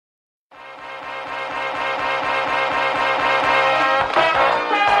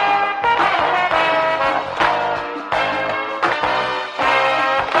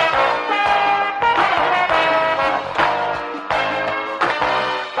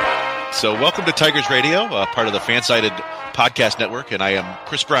So welcome to Tigers Radio, part of the Fansided Podcast Network, and I am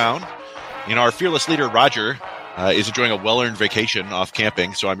Chris Brown. Our fearless leader, Roger, is enjoying a well-earned vacation off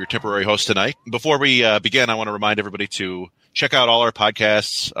camping, so I'm your temporary host tonight. Before we begin, I want to remind everybody to check out all our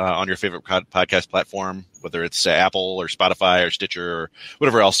podcasts on your favorite podcast platform, whether it's Apple or Spotify or Stitcher or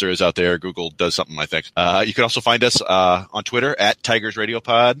whatever else there is out there. Google does something, I think. You can also find us on Twitter at Tigers Radio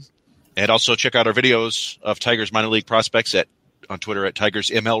Pod, and also check out our videos of Tigers minor league prospects on Twitter at Tigers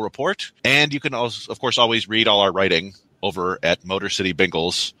ML Report. And you can also, of course, always read all our writing over at Motor City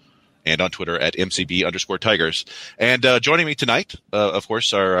Bengals and on Twitter at MCB_Tigers. And joining me tonight, of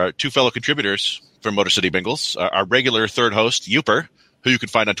course, are our two fellow contributors from Motor City Bengals, our regular third host, Youper, who you can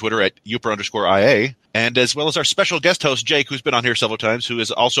find on Twitter at Youper_IA, and as well as our special guest host, Jake, who's been on here several times, who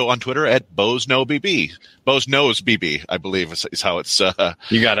is also on Twitter at BozNoBB. Boz Knows BB, I believe, is how it's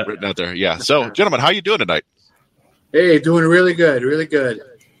you got it written out there. Yeah. So, gentlemen, how are you doing tonight? Hey, doing really good, really good.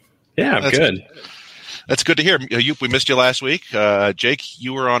 Yeah, I'm good. That's good to hear. We missed you last week. Jake,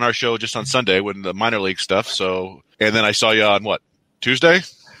 you were on our show just on Sunday when the minor league stuff. So, and then I saw you on what, Tuesday?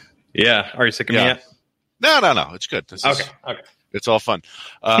 Yeah. Are you sick of me yet? No. It's good. Okay. It's all fun.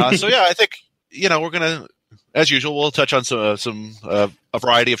 So yeah, I think we're gonna, as usual, we'll touch on a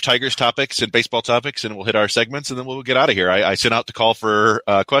variety of Tigers topics and baseball topics, and we'll hit our segments, and then we'll get out of here. I sent out the call for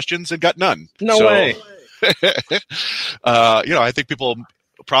questions and got none. No way. I think people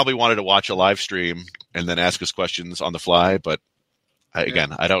probably wanted to watch a live stream and then ask us questions on the fly, but I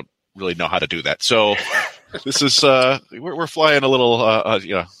don't really know how to do that. So this is we're flying a little.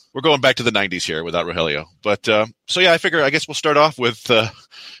 We're going back to the 90s here without Rogelio. But I guess we'll start off with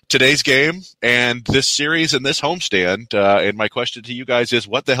today's game and this series and this homestand. And my question to you guys is,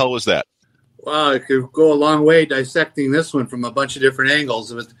 what the hell was that? Wow, it could go a long way dissecting this one from a bunch of different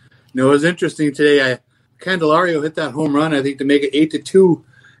angles. It was interesting today. Candelario hit that home run, I think, to make it 8-2,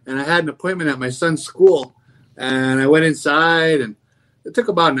 and I had an appointment at my son's school, and I went inside, and it took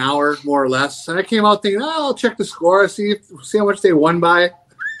about an hour, more or less, and I came out thinking, I'll check the score, see how much they won by,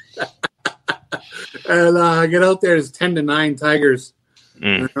 and I get out there, it's 10-9 Tigers.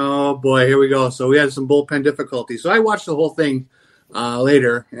 And, oh, boy, here we go. So we had some bullpen difficulties. So I watched the whole thing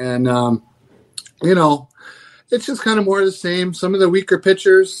later, and, it's just kind of more of the same. Some of the weaker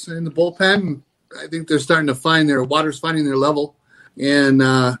pitchers in the bullpen, I think they're starting to finding their level. And,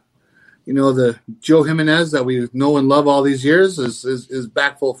 the Joe Jimenez that we know and love all these years is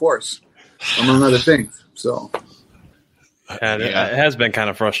back full force, among other things. So, and it has been kind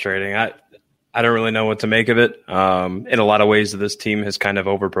of frustrating. I don't really know what to make of it. In a lot of ways, this team has kind of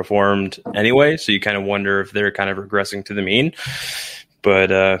overperformed anyway. So you kind of wonder if they're kind of regressing to the mean.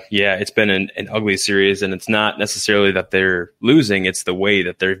 But, it's been an ugly series, and it's not necessarily that they're losing. It's the way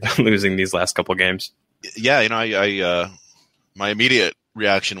that they're losing these last couple games. Yeah, my immediate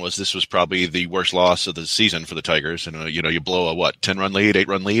reaction was this was probably the worst loss of the season for the Tigers. And, you blow a, 10-run lead,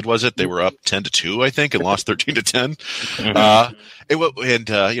 8-run lead, was it? They were up 10-2, I think, and lost 13-10.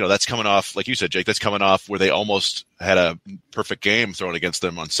 That's coming off, like you said, Jake, that's coming off where they almost had a perfect game thrown against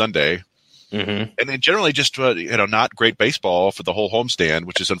them on Sunday. Mm-hmm. And then generally just, not great baseball for the whole homestand,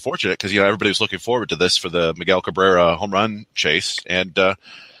 which is unfortunate because, everybody was looking forward to this for the Miguel Cabrera home run chase. And,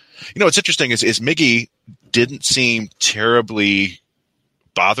 what's interesting is Miggy didn't seem terribly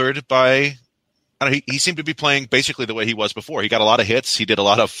bothered by, he seemed to be playing basically the way he was before. He got a lot of hits. He did a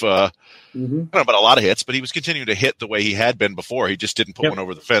lot of, I don't know about a lot of hits, but he was continuing to hit the way he had been before. He just didn't put one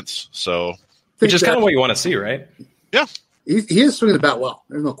over the fence. So, which is kind of what you want to see, right? Yeah. He is swinging the bat well.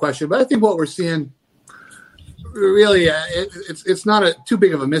 There's no question. But I think what we're seeing, really, it's not too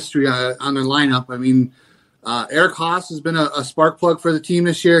big of a mystery on the lineup. I mean, Eric Haas has been a spark plug for the team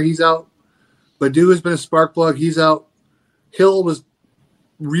this year. He's out. Badu has been a spark plug. He's out. Hill was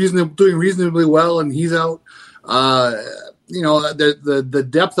doing reasonably well, and he's out. The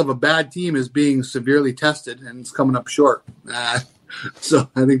depth of a bad team is being severely tested, and it's coming up short. So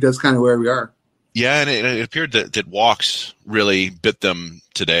I think that's kind of where we are. Yeah, and it appeared that walks really bit them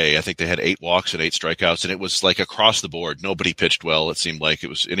today. I think they had 8 walks and 8 strikeouts, and it was like across the board. Nobody pitched well. It seemed like it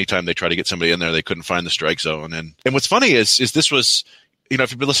was anytime they tried to get somebody in there, they couldn't find the strike zone. And what's funny is this was,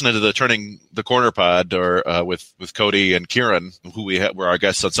 if you've been listening to the Turning the Corner pod or with Cody and Kieran, who were our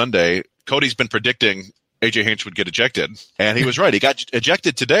guests on Sunday, Cody's been predicting AJ Hinch would get ejected, and he was right. He got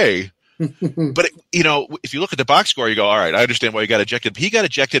ejected today. But, if you look at the box score, you go, all right, I understand why he got ejected. But he got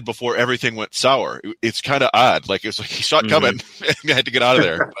ejected before everything went sour. It's kind of odd. Like, it's like he saw it coming and had to get out of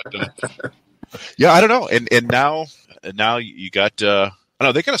there. But, yeah, I don't know. And now you got, I don't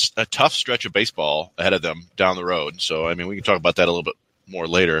know, they got a tough stretch of baseball ahead of them down the road. So, I mean, we can talk about that a little bit more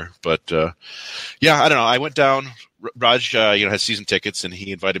later. But, yeah, I don't know. I went down Raj, has season tickets, and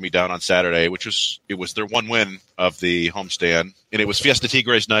he invited me down on Saturday, which was their one win of the homestand, and it was Fiesta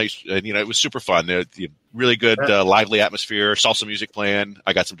Tigres night, and it was super fun. Really good, lively atmosphere, salsa music playing.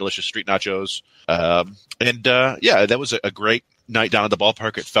 I got some delicious street nachos, that was a great night down at the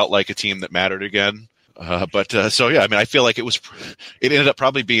ballpark. It felt like a team that mattered again. I feel like it ended up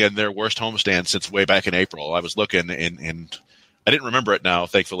probably being their worst homestand since way back in April. I was looking, and I didn't remember it now,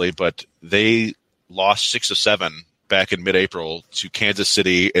 thankfully, but they lost 6 of 7 back in mid-April to Kansas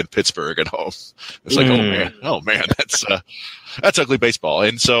City and Pittsburgh at home. It's like, oh man, that's ugly baseball.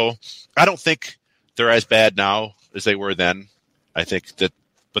 And so I don't think they're as bad now as they were then. I think that,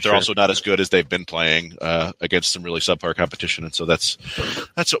 but they're also not as good as they've been playing against some really subpar competition. And so that's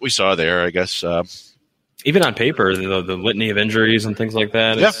what we saw there, I guess. Even on paper, the litany of injuries and things like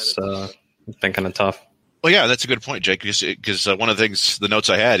that, it's been kind of tough. Well, yeah, that's a good point, Jake, because one of the things, the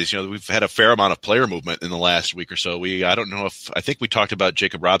notes I had is, we've had a fair amount of player movement in the last week or so. I think we talked about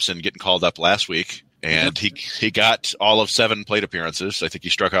Jacob Robson getting called up last week, and he got all of 7 plate appearances. I think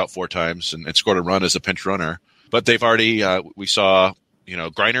he struck out 4 times and scored a run as a pinch runner. But they've already, we saw,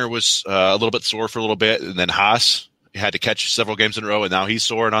 Greiner was a little bit sore for a little bit, and then Haas had to catch several games in a row, and now he's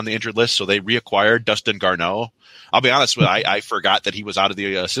sore and on the injured list. So they reacquired Dustin Garneau. I'll be honest with you, I forgot that he was out of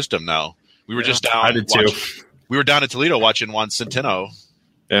the system now. We were just down. I did too. We were down at Toledo watching Juan Centeno.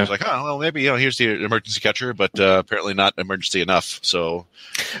 Yeah. I was like, oh, well, maybe, here's the emergency catcher, but apparently not emergency enough. So,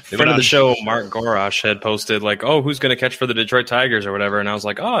 friend of the show, Mark Gorosh, had posted like, oh, who's going to catch for the Detroit Tigers or whatever. And I was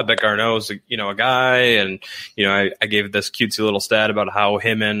like, oh, I bet Garneau's, a guy. And, I gave this cutesy little stat about how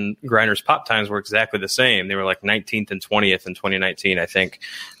him and Greiner's pop times were exactly the same. They were like 19th and 20th in 2019, I think,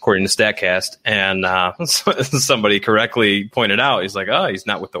 according to StatCast. And somebody correctly pointed out, he's like, oh, he's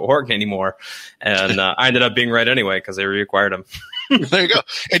not with the org anymore. And I ended up being right anyway because they reacquired him. There you go.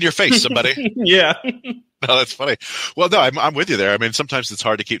 In your face, somebody. Yeah. No, that's funny. Well, no, I'm with you there. I mean, sometimes it's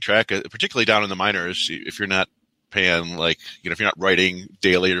hard to keep track, particularly down in the minors. If you're not paying, if you're not writing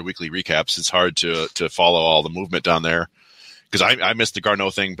daily or weekly recaps, it's hard to follow all the movement down there. Because I missed the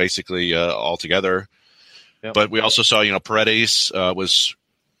Garneau thing basically altogether. Yep. But we also saw, Paredes was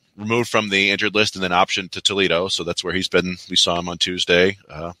removed from the injured list and then optioned to Toledo. So that's where he's been. We saw him on Tuesday.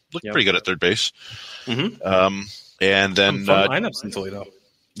 Looked pretty good at third base. Mm-hmm. And then lineups in Toledo.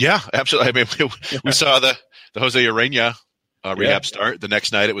 Yeah, absolutely. I mean, we saw the Jose Urena rehab start. The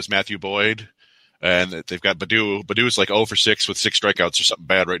next night it was Matthew Boyd, and they've got Badu. Badu's like 0 for 6 with 6 strikeouts or something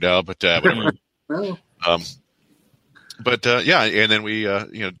bad right now. But whatever. And then we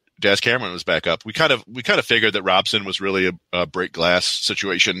Daz Cameron was back up. We kind of figured that Robson was really a break glass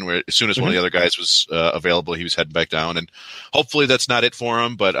situation where as soon as one of the other guys was available, he was heading back down. And hopefully that's not it for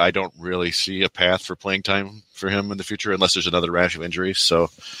him, but I don't really see a path for playing time for him in the future unless there's another rash of injuries. So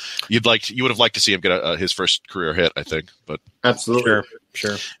you would have liked to see him get his first career hit, I think. But absolutely,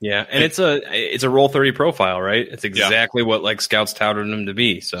 sure, yeah. And it's a Roll 30 profile, right? It's exactly what scouts touted him to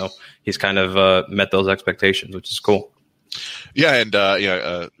be. So he's kind of met those expectations, which is cool. Yeah, and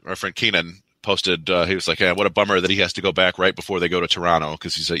our friend Keenan posted. He was like, "Yeah, what a bummer that he has to go back right before they go to Toronto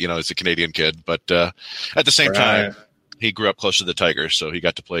because he's a Canadian kid." But at the same time, he grew up close to the Tigers, so he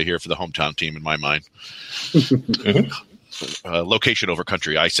got to play here for the hometown team. In my mind, location over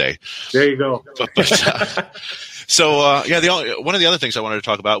country, I say. There you go. One of the other things I wanted to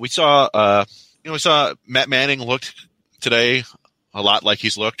talk about, we saw Matt Manning looked today a lot like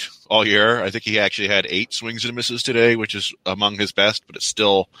he's looked all year. I think he actually had 8 swings and misses today, which is among his best, but it's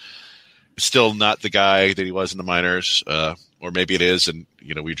still not the guy that he was in the minors, or maybe it is, and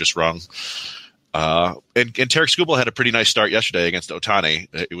we're just wrong. And Tarek Skubal had a pretty nice start yesterday against Ohtani.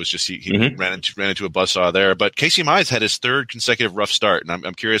 It was just he ran into a buzzsaw there. But Casey Mize had his 3rd consecutive rough start, and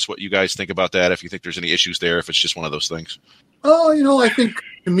I'm curious what you guys think about that. If you think there's any issues there, if it's just one of those things. Oh, I think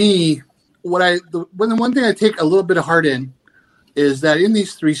to me, the one thing I take a little bit of heart in is that in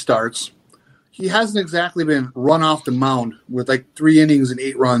these 3 starts, he hasn't exactly been run off the mound with 3 innings and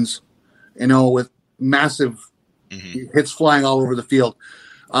 8 runs, with massive hits flying all over the field.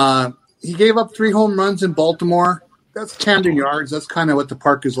 He gave up 3 home runs in Baltimore. That's Camden Yards. That's kind of what the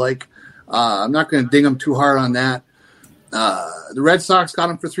park is like. I'm not going to ding him too hard on that. The Red Sox got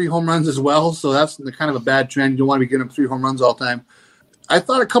him for 3 home runs as well, so that's kind of a bad trend. You don't want to be getting him 3 home runs all the time. I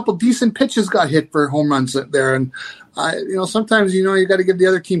thought a couple decent pitches got hit for home runs there, and sometimes you got to give the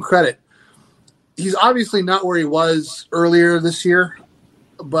other team credit. He's obviously not where he was earlier this year,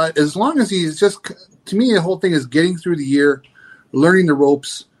 but as long as he's just, to me, the whole thing is getting through the year, learning the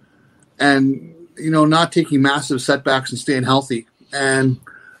ropes, and not taking massive setbacks and staying healthy. And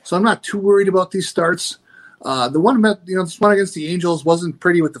so I'm not too worried about these starts. The one against the Angels wasn't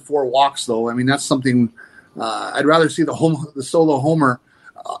pretty with the 4 walks, though. I mean, that's something I'd rather see the solo homer,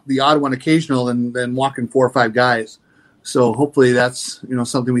 the odd one occasional, than walking 4 or 5 guys. So hopefully that's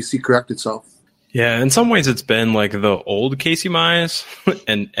something we see correct itself. Yeah, in some ways it's been like the old Casey Mize,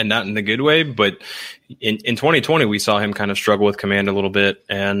 and not in the good way, but in 2020 we saw him kind of struggle with command a little bit,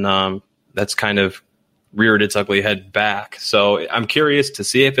 and that's kind of reared its ugly head back. So I'm curious to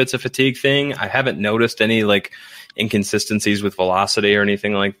see if it's a fatigue thing. I haven't noticed any like inconsistencies with velocity or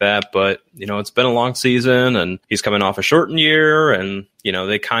anything like that, but it's been a long season and he's coming off a shortened year, and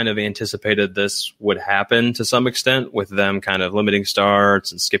they kind of anticipated this would happen to some extent with them kind of limiting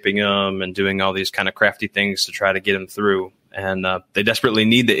starts and skipping them and doing all these kind of crafty things to try to get him through, and they desperately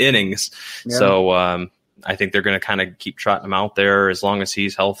need the innings. Yeah. So I think they're going to kind of keep trotting him out there as long as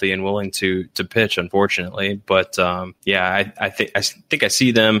he's healthy and willing to pitch, unfortunately. But I think I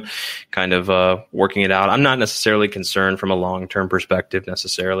see them kind of working it out. I'm not necessarily concerned from a long-term perspective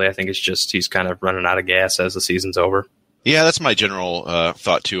necessarily. I think it's just he's kind of running out of gas as the season's over. Yeah, that's my general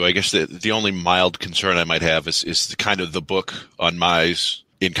thought too. I guess the only mild concern I might have is kind of the book on Mize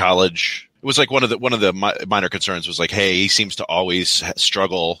in college. It was like one of the minor concerns was like, hey, he seems to always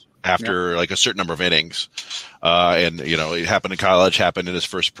struggle after like a certain number of innings. And it happened in college, happened in his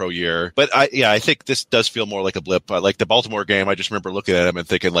first pro year. But I think this does feel more like a blip. Like the Baltimore game, I just remember looking at him and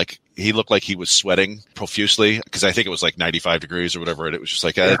thinking like he looked like he was sweating profusely because I think it was like 95 degrees or whatever. And it was just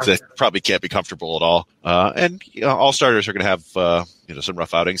like, that probably can't be comfortable at all. And all starters are going to have, some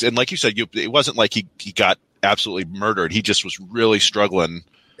rough outings. And like you said, it wasn't like he got absolutely murdered. He just was really struggling.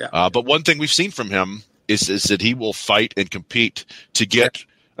 Yeah. But one thing we've seen from him is that he will fight and compete to get,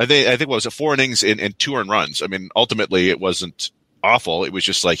 I think what was it, 4 innings and 2 earned runs. I mean, ultimately it wasn't awful. It was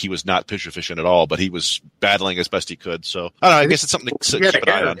just like he was not pitch efficient at all, but he was battling as best he could. So I don't know. I guess it's something to keep an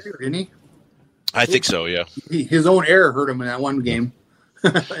eye on. Didn't he? I think so. Yeah. His own error hurt him in that one game,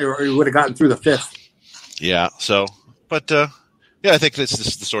 or he would have gotten through the 5th. Yeah. So, but I think this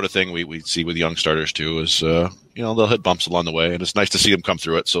is the sort of thing we see with young starters too. Is they'll hit bumps along the way, and it's nice to see him come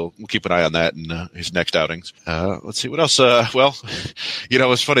through it. So we'll keep an eye on that in his next outings. Let's see what else.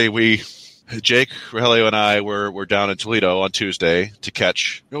 It's funny. Jake Rogelio and I were down in Toledo on Tuesday to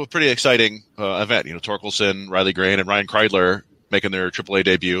catch a pretty exciting event. Torkelson, Riley Grain, and Ryan Kreidler making their AAA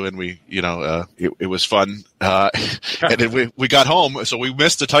debut, and it was fun. And then we got home, so we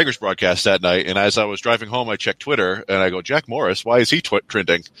missed the Tigers broadcast that night. And as I was driving home, I checked Twitter, and I go, Jack Morris, why is he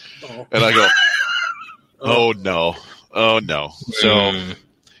trending? Oh. And I go, oh no. So, I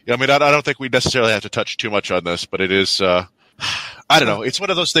don't think we necessarily have to touch too much on this, but it is, I don't know. It's one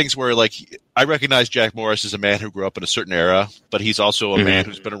of those things where, like, I recognize Jack Morris as a man who grew up in a certain era, but he's also a man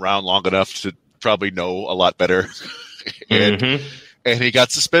who's been around long enough to probably know a lot better. And he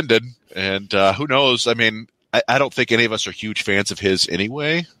got suspended, and who knows? I mean, I don't think any of us are huge fans of his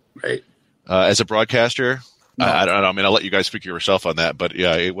anyway. Right. As a broadcaster, no. I don't know. I mean, I'll let you guys speak for yourself on that, but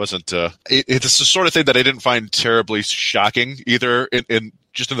yeah, it wasn't. It's the sort of thing that I didn't find terribly shocking either, in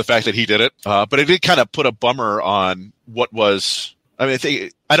just in the fact that he did it. But it did kind of put a bummer on what was. I mean,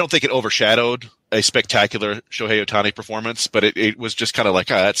 I don't think it overshadowed a spectacular Shohei Ohtani performance, but it was just kind of like,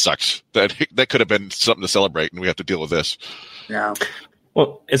 that sucks. That could have been something to celebrate, and we have to deal with this. Yeah.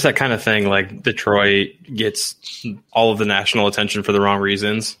 Well, it's that kind of thing. Like Detroit gets all of the national attention for the wrong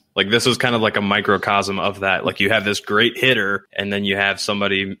reasons. Like this was kind of like a microcosm of that. Like you have this great hitter, and then you have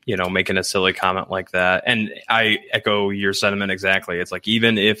somebody, making a silly comment like that. And I echo your sentiment exactly. It's like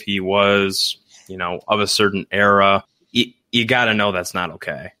even if he was, of a certain era, you got to know that's not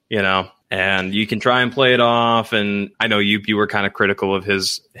okay. And you can try and play it off. And I know you were kind of critical of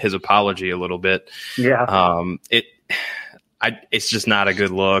his apology a little bit. Yeah. It's just not a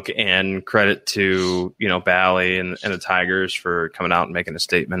good look, and credit to, Bally and the Tigers for coming out and making a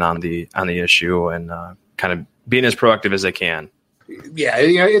statement on the issue and kind of being as proactive as they can. Yeah.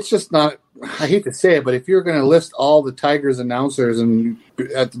 It's just not, I hate to say it, but if you're going to list all the Tigers announcers and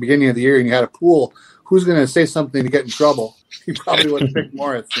at the beginning of the year and you had a pool, who's going to say something to get in trouble? He probably would have picked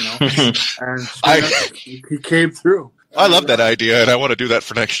Morris, and he came through. I love that idea, and I want to do that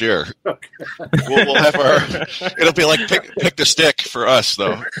for next year. Okay. We'll have it'll be like pick the stick for us,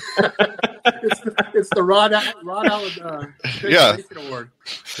 though. It's the Rod Allen Award.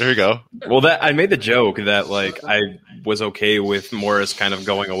 There you go. Well, I made the joke that like I was okay with Morris kind of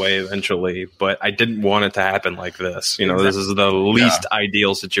going away eventually, but I didn't want it to happen like this. This is the least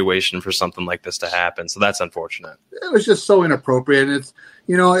ideal situation for something like this to happen, so that's unfortunate. It was just so inappropriate. It's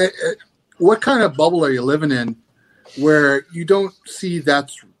what kind of bubble are you living in where you don't see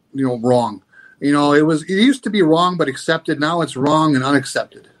that's wrong? It used to be wrong but accepted. Now it's wrong and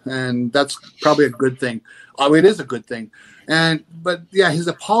unaccepted, and that's probably a good thing. It is a good thing. But his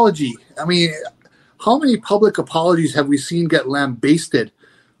apology. I mean, how many public apologies have we seen get lambasted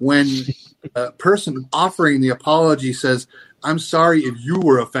when a person offering the apology says, "I'm sorry if you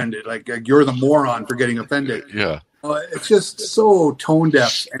were offended," like you're the moron for getting offended. Yeah. It's just so tone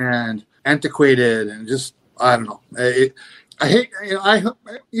deaf and antiquated, and just I don't know. I hate.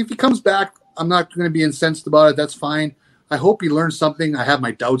 If he comes back, I'm not going to be incensed about it. That's fine. I hope he learns something. I have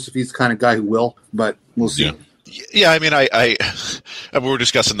my doubts if he's the kind of guy who will, but we'll see. Yeah, I mean, we're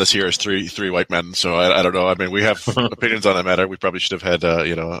discussing this here as three white men, so I don't know. I mean, we have opinions on that matter. We probably should have had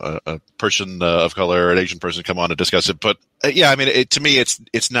a person of color, an Asian person, come on and discuss it. But yeah, I mean, to me,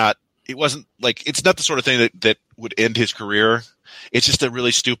 it's not. It wasn't like it's not the sort of thing that would end his career. It's just a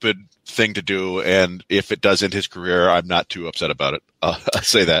really stupid thing to do, and if it does end his career, I'm not too upset about it. I'll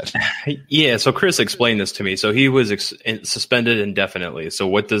say that. Yeah, so Chris explained this to me. So he was suspended indefinitely. So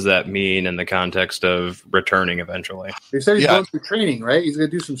what does that mean in the context of returning eventually? He said he's going through training, right? He's going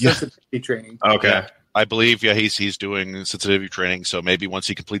to do some sensitivity training. Okay. Yeah. I believe, he's doing sensitivity training. So maybe once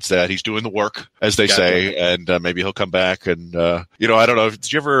he completes that, he's doing the work, as they say, and maybe he'll come back. And I don't know.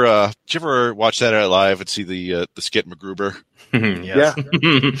 Did you ever watch Saturday Night Live and see the skit MacGruber? Yeah.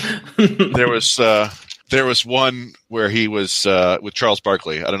 There was one where he was with Charles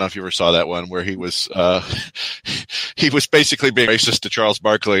Barkley. I don't know if you ever saw that one where he was basically being racist to Charles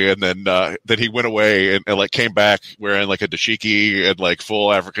Barkley, and then he went away and like came back wearing like a dashiki and like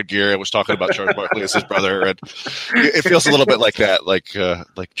full African gear and was talking about Charles Barkley as his brother. And it feels a little bit like that,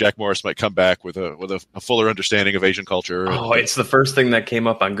 like Jack Morris might come back with a fuller understanding of Asian culture. Oh, it's the first thing that came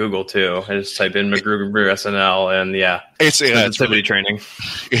up on Google too. I just type in MacGruber SNL, and it's sensitivity training.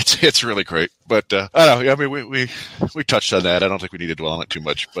 It's really great. But I don't know. I mean, we touched on that. I don't think we need to dwell on it too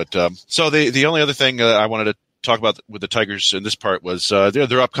much. But so the only other thing I wanted to talk about with the Tigers in this part was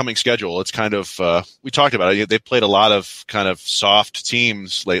their upcoming schedule. It's kind of we talked about it. They've played a lot of kind of soft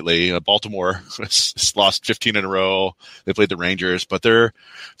teams lately. Baltimore has lost 15 in a row. They played the Rangers, but they're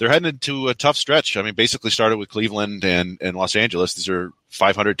heading into a tough stretch. I mean, basically started with Cleveland and Los Angeles. These are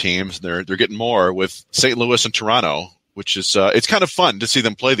 500 teams. They're getting more with St. Louis and Toronto, which is it's kind of fun to see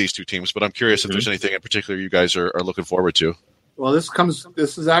them play these two teams. But I'm curious if there's anything in particular you guys are looking forward to. Well,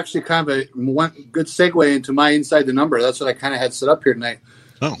 this is actually kind of one good segue into my Inside the Number. That's what I kind of had set up here tonight.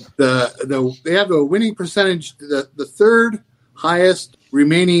 Oh, they have a winning percentage, the third highest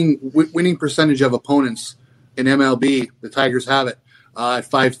remaining winning percentage of opponents in MLB. The Tigers have it at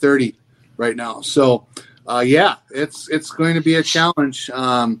 .530 right now. So, it's going to be a challenge.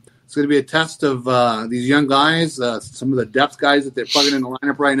 It's going to be a test of these young guys, some of the depth guys that they're plugging in the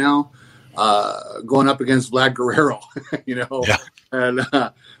lineup right now. Going up against Vlad Guerrero, and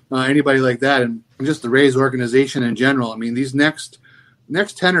anybody like that, and just the Rays organization in general. I mean, these next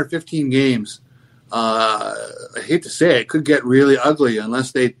 10 or 15 games, I hate to say it, could get really ugly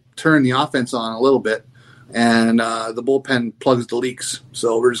unless they turn the offense on a little bit and the bullpen plugs the leaks.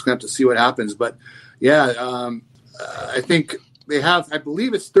 So we're just going to have to see what happens. But I think they have, I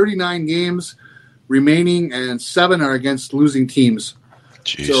believe it's 39 games remaining, and 7 are against losing teams.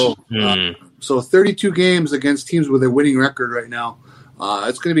 Jeez. So 32 games against teams with a winning record right now.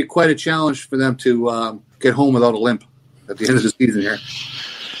 It's going to be quite a challenge for them to get home without a limp at the end of the season here.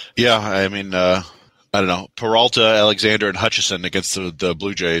 Yeah, I mean, I don't know. Peralta, Alexander, and Hutchison against the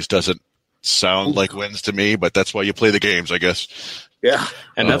Blue Jays doesn't sound like wins to me, but that's why you play the games, I guess. Yeah.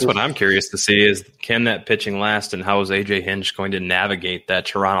 And that's what I'm curious to see is, can that pitching last, and how is A.J. Hinch going to navigate that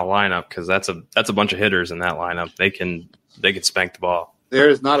Toronto lineup? Because that's a bunch of hitters in that lineup. They can spank the ball. There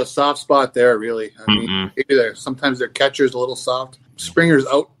is not a soft spot there, really. I mean, sometimes their catcher's a little soft. Springer's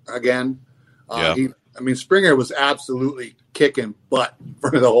out again. Springer was absolutely kicking butt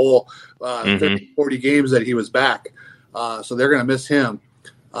for the whole 30, 40 games that he was back. So they're going to miss him.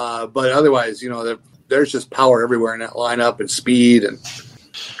 But otherwise, there's just power everywhere in that lineup, and speed, and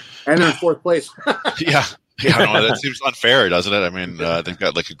they're in fourth place. Yeah, no, that seems unfair, doesn't it? I mean, they've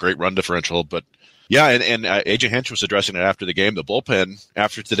got like a great run differential, but yeah, and A.J. Hinch was addressing it after the game. The bullpen,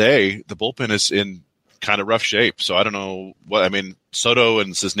 after today, the bullpen is in kind of rough shape. So I don't know what, I mean, Soto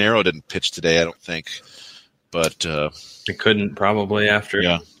and Cisnero didn't pitch today, I don't think, but they couldn't probably after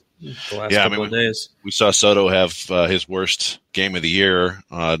the last couple of days. We saw Soto have his worst game of the year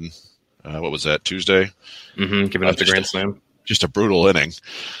on what was that, Tuesday? Giving up the grand slam. Just a brutal inning.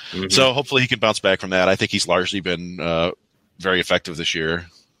 So hopefully he can bounce back from that. I think he's largely been very effective this year.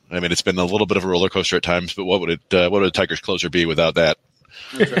 I mean, it's been a little bit of a roller coaster at times, but what would a Tigers closer be without that?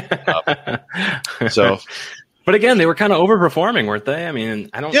 But again, they were kind of overperforming, weren't they? I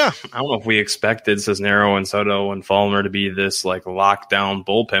mean, I don't know if we expected Cisnero and Soto and Fulmer to be this like lockdown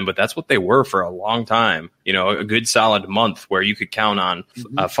bullpen, but that's what they were for a long time. You know, a good solid month where you could count on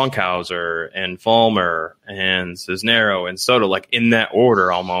Funkhauser and Fulmer and Cisnero and Soto, like in that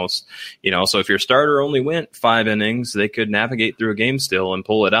order almost. You know, so if your starter only went 5 innings, they could navigate through a game still and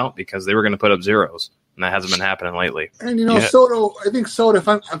pull it out because they were going to put up zeros. And that hasn't been happening lately. And, you know, Soto, I think Soto,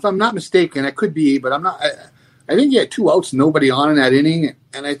 if I'm not mistaken, I could be, but I'm not. I think he had 2 outs, nobody on in that inning.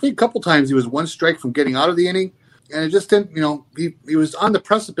 And I think a couple times he was 1 strike from getting out of the inning. And it just didn't, you know, he was on the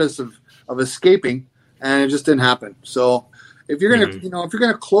precipice of escaping, and it just didn't happen. So if you're going to, you know, if you're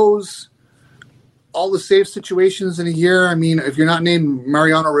going to close all the save situations in a year, I mean, if you're not named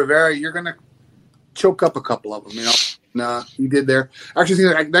Mariano Rivera, you're going to choke up a couple of them, you know. Nah, he did there. Actually,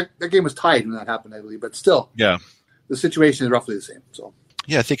 that game was tied when that happened, I believe. But still, the situation is roughly the same. So.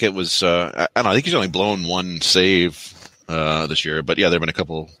 Yeah, I think it was. I don't know. I think he's only blown 1 save this year, but there have been a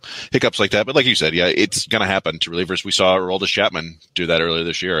couple hiccups like that. But like you said, it's going to happen to relievers. We saw Aroldis Chapman do that earlier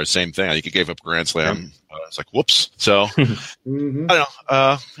this year. Same thing. I think he gave up a grand slam. It's like whoops. So I don't know.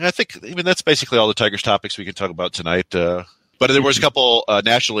 I think even that's basically all the Tigers topics we can talk about tonight. But there was a couple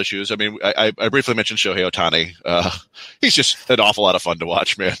national issues. I mean, I briefly mentioned Shohei Ohtani. He's just an awful lot of fun to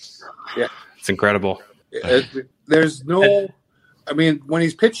watch, man. Yeah, it's incredible. There's no. I mean, when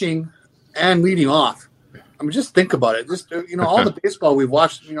he's pitching and leading off, I mean, just think about it. Just, you know, all the baseball we've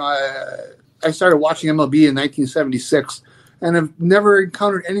watched, you know, I started watching MLB in 1976 and have never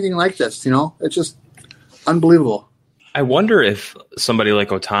encountered anything like this, you know. It's just unbelievable. I wonder if somebody like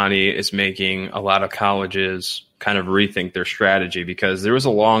Ohtani is making a lot of colleges kind of rethink their strategy, because there was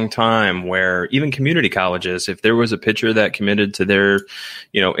a long time where even community colleges, if there was a pitcher that committed to their,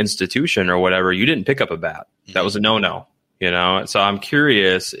 you know, institution or whatever, you didn't pick up a bat. That was a no-no. You know, so I'm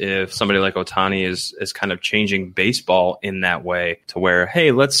curious if somebody like Ohtani is kind of changing baseball in that way to where,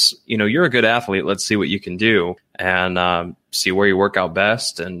 hey, let's, you know, you're a good athlete. Let's see what you can do and see where you work out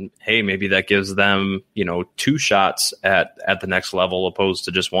best. And hey, maybe that gives them, you know, 2 shots at the next level opposed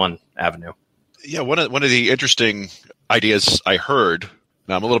to just 1 avenue. Yeah, one of the interesting ideas I heard.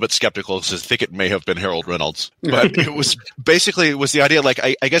 Now, I'm a little bit skeptical because I think it may have been Harold Reynolds, but it was the idea, like,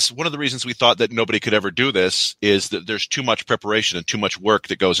 I guess one of the reasons we thought that nobody could ever do this is that there's too much preparation and too much work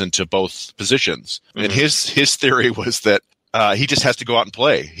that goes into both positions. And his theory was that he just has to go out and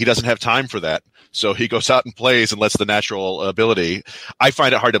play. He doesn't have time for that. So he goes out and plays and lets the natural ability. I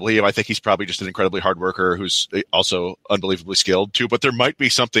find it hard to believe. I think he's probably just an incredibly hard worker who's also unbelievably skilled too. But there might be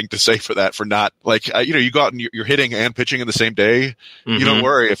something to say for that, for not like, you know, you go out and you're hitting and pitching in the same day. You don't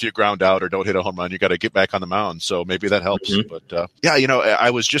worry if you ground out or don't hit a home run. You got to get back on the mound. So maybe that helps. But you know, I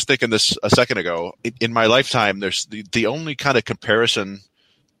was just thinking this a second ago. In my lifetime, there's the only kind of comparison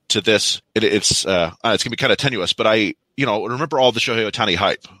to this. It's going to be kind of tenuous, but I remember all the Shohei Ohtani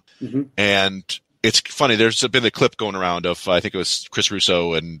hype. And it's funny. There's been a clip going around of, I think it was Chris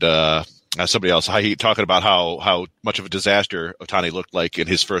Russo and somebody else, talking about how much of a disaster Ohtani looked like in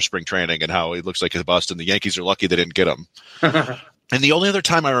his first spring training and how he looks like a bust, and the Yankees are lucky they didn't get him. And the only other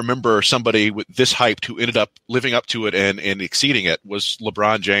time I remember somebody with this hype who ended up living up to it and exceeding it was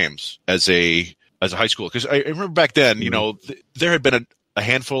LeBron James as a high schooler. Because I remember back then, you know, there had been a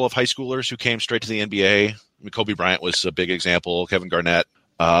handful of high schoolers who came straight to the NBA. I mean, Kobe Bryant was a big example, Kevin Garnett.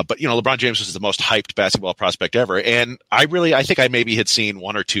 But, you know, LeBron James was the most hyped basketball prospect ever. And I think I maybe had seen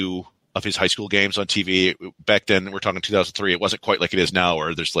 1 or 2 of his high school games on TV. Back then, we're talking 2003. It wasn't quite like it is now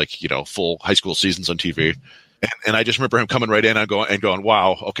where there's like, you know, full high school seasons on TV. And I just remember him coming right in and going,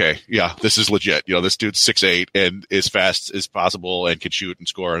 wow, okay, yeah, this is legit. You know, this dude's 6'8" and as fast as possible and can shoot and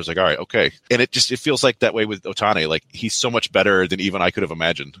score. I was like, all right, okay. And it feels like that way with Ohtani. Like, he's so much better than even I could have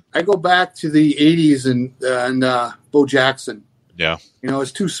imagined. I go back to the 80s and Bo Jackson. Yeah. You know,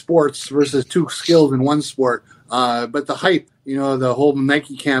 it's 2 sports versus 2 skills in 1 sport. But the hype, you know, the whole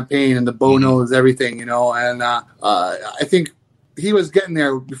Nike campaign and the Bo knows everything, you know, and I think he was getting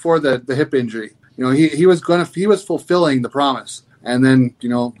there before the hip injury. You know, he was fulfilling the promise, and then, you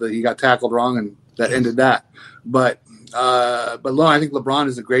know, he got tackled wrong, and that ended that. But I think LeBron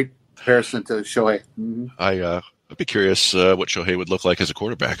is a great comparison to Shohei. I'd be curious what Shohei would look like as a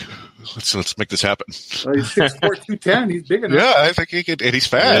quarterback. Let's make this happen. Well, he's 6'4", 210. He's big enough. Yeah, I think he could, and he's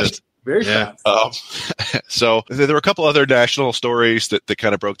fast. Very fast. So there were a couple other national stories that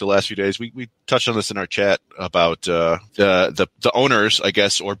kind of broke the last few days. We touched on this in our chat about the owners, I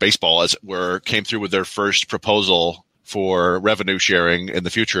guess, or baseball as it were, came through with their first proposal for revenue sharing in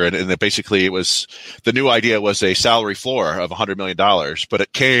the future. And basically it was, the new idea was a salary floor of $100 million, but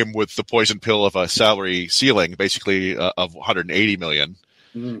it came with the poison pill of a salary ceiling, basically of $180 million.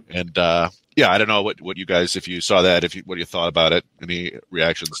 And I don't know what you guys, if you saw that, what you thought about it, any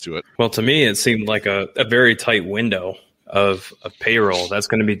reactions to it? Well, to me, it seemed like a very tight window of payroll. That's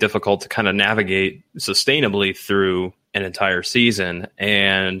going to be difficult to kind of navigate sustainably through an entire season.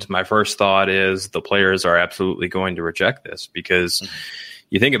 And my first thought is the players are absolutely going to reject this because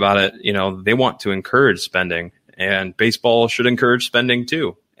you think about it, they want to encourage spending, and baseball should encourage spending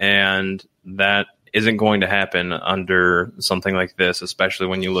too. And that isn't going to happen under something like this, especially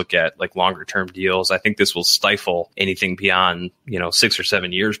when you look at like longer term deals. I think this will stifle anything beyond, 6 or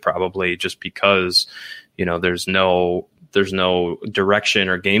 7 years probably, just because, there's no direction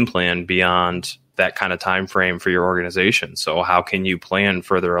or game plan beyond that kind of time frame for your organization. So how can you plan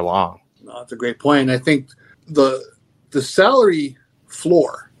further along? No, that's a great point. I think the salary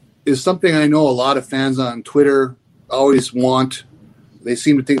floor is something I know a lot of fans on Twitter always want. They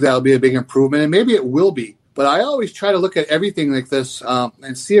seem to think that'll be a big improvement, and maybe it will be. But I always try to look at everything like this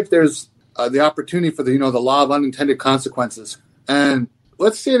and see if there's the opportunity for the law of unintended consequences. And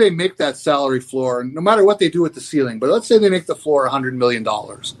let's say they make that salary floor, no matter what they do with the ceiling, but let's say they make the floor $100 million.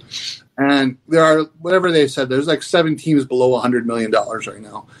 And there are, whatever they said, there's like 7 teams below $100 million right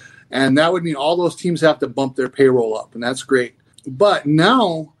now. And that would mean all those teams have to bump their payroll up, and that's great. But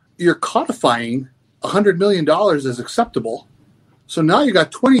now you're codifying $100 million as acceptable. So now you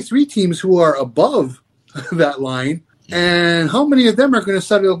got 23 teams who are above that line, and how many of them are going to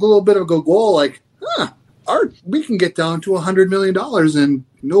set a little bit of a goal like, we can get down to $100 million and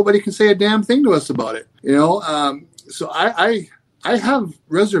nobody can say a damn thing to us about it. So I have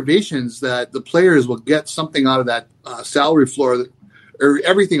reservations that the players will get something out of that salary floor, or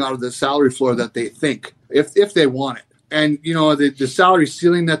everything out of the salary floor that they think, if they want it. And, the salary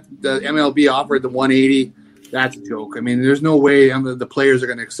ceiling that the MLB offered, the 180, that's a joke. I mean, there's no way the players are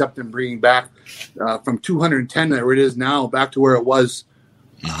going to accept them bringing back from 210, where it is now, back to where it was.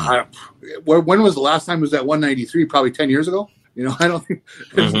 When was the last time it was at 193? Probably 10 years ago. I don't think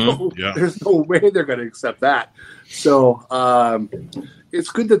there's no way they're going to accept that. So it's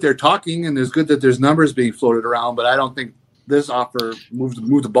good that they're talking, and it's good that there's numbers being floated around, but I don't think this offer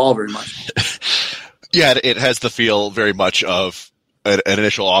moved the ball very much. Yeah, it has the feel very much of an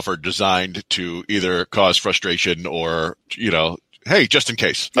initial offer designed to either cause frustration or, hey, just in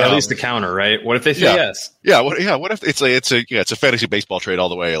case. Yeah, at least the counter, right? What if they say yes? Yeah. What if it's a fantasy baseball trade all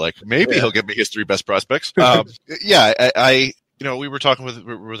the way? Like maybe he'll give me his 3 best prospects. I we were talking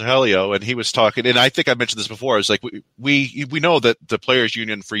with Helio, and he was talking, and I think I mentioned this before. It's like we know that the players'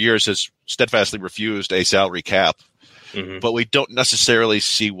 union for years has steadfastly refused a salary cap. Mm-hmm. But we don't necessarily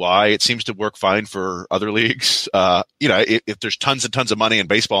see why. It seems to work fine for other leagues. If there's tons and tons of money in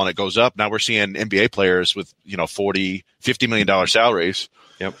baseball and it goes up, now we're seeing NBA players with, $40, $50 million salaries.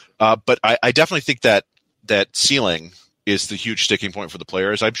 Yep. But I definitely think that ceiling is the huge sticking point for the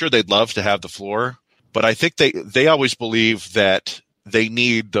players. I'm sure they'd love to have the floor, but I think they always believe that they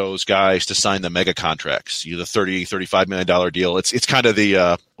need those guys to sign the mega contracts, the $30, $35 million deal. It's kind of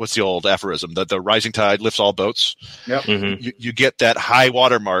the, what's the old aphorism, that the rising tide lifts all boats. Yep. Mm-hmm. You get that high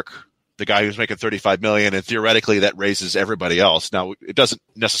water mark, the guy who's making $35 million, and theoretically that raises everybody else. Now, it doesn't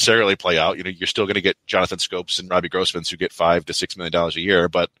necessarily play out. You're still going to get Jonathan Scopes and Robbie Grossmans who get $5 to $6 million a year.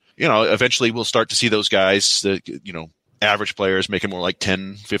 But, eventually we'll start to see those guys, average players making more like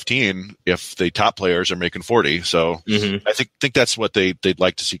 10, 15 if the top players are making 40. So I think that's what they'd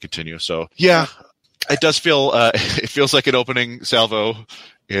like to see continue. So yeah, it does feel, it feels like an opening salvo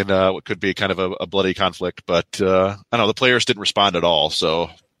in what could be kind of a bloody conflict, but I don't know, the players didn't respond at all. So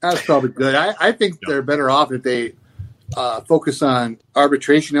that's probably good. I think they're better off if they focus on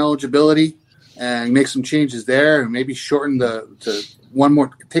arbitration eligibility and make some changes there, and maybe shorten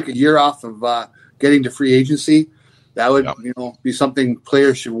take a year off of getting to free agency. That would, be something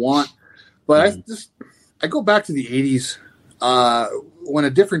players should want. But I go back to the 80s when a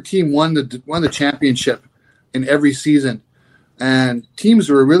different team won the championship in every season, and teams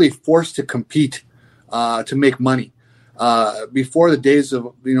were really forced to compete to make money before the days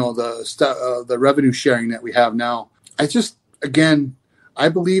of the revenue sharing that we have now. I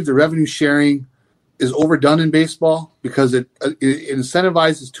believe the revenue sharing is overdone in baseball because it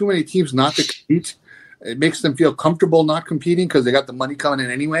incentivizes too many teams not to compete. It makes them feel comfortable not competing because they got the money coming in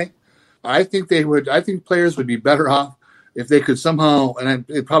anyway. I think players would be better off if they could somehow, and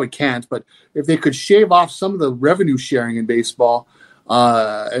they probably can't, but if they could shave off some of the revenue sharing in baseball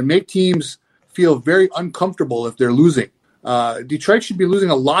and make teams feel very uncomfortable if they're losing. Detroit should be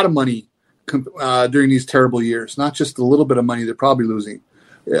losing a lot of money during these terrible years, not just a little bit of money they're probably losing.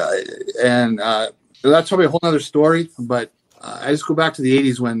 And that's probably a whole other story, but I just go back to the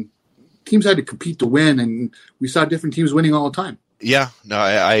 80s when teams had to compete to win, and we saw different teams winning all the time. Yeah, no,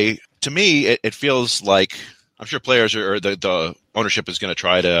 I to me, it feels like I'm sure players or the ownership is going to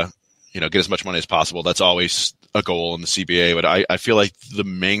try to, get as much money as possible. That's always a goal in the CBA. But I feel like the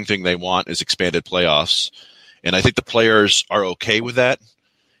main thing they want is expanded playoffs. And I think the players are okay with that.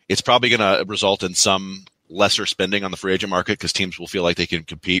 It's probably going to result in some lesser spending on the free agent market because teams will feel like they can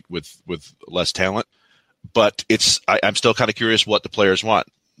compete with less talent. But I'm still kind of curious what the players want.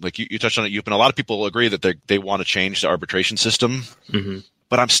 Like you touched on it, Youp, and a lot of people agree that they want to change the arbitration system. Mm-hmm.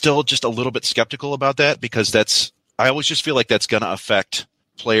 But I'm still just a little bit skeptical about that because I always just feel like that's going to affect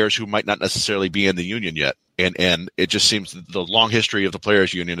players who might not necessarily be in the union yet. And it just seems the long history of the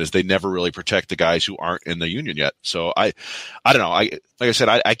players union is they never really protect the guys who aren't in the union yet. So I don't know. Like I said,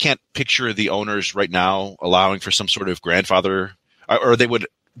 I can't picture the owners right now allowing for some sort of grandfather, or they would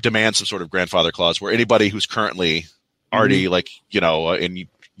demand some sort of grandfather clause where anybody who's currently already in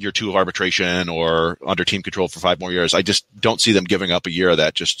year 2 of arbitration or under team control for 5 more years, I just don't see them giving up a year of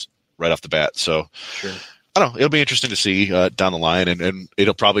that just right off the bat. So sure. I don't know. It'll be interesting to see down the line, and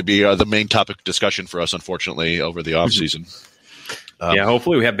it'll probably be the main topic of discussion for us, unfortunately, over the offseason. Yeah,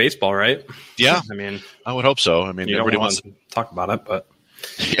 hopefully we have baseball, right? Yeah. I mean, I would hope so. I mean, everybody wants to talk about it, but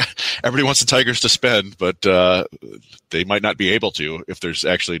yeah, everybody wants the Tigers to spend, but they might not be able to if there's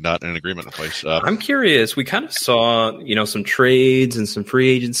actually not an agreement in place. I'm curious. We kind of saw, some trades and some free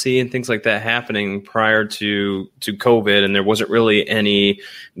agency and things like that happening prior to COVID, and there wasn't really any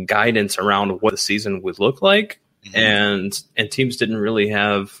guidance around what the season would look like, and teams didn't really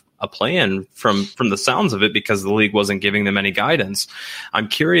have a plan from the sounds of it because the league wasn't giving them any guidance. I'm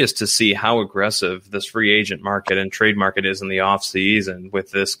curious to see how aggressive this free agent market and trade market is in the off season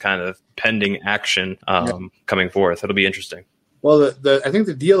with this kind of pending action coming forth. It'll be interesting. Well, I think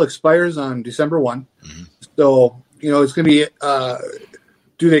the deal expires on December 1. Mm-hmm. So, it's going to be,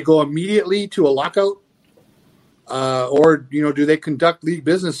 do they go immediately to a lockout? Or, do they conduct league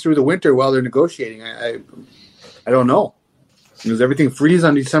business through the winter while they're negotiating? I don't know. Does everything freeze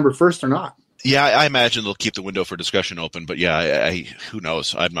on December 1st or not? Yeah, I imagine they'll keep the window for discussion open, but yeah, who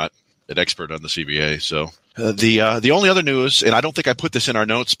knows? I'm not an expert on the CBA. So the only other news, and I don't think I put this in our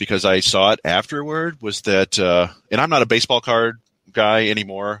notes because I saw it afterward, was that, and I'm not a baseball card guy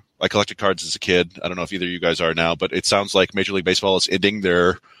anymore. I collected cards as a kid. I don't know if either of you guys are now, but it sounds like Major League Baseball is ending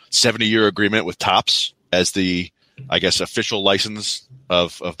their 70-year agreement with Topps as the, I guess, official license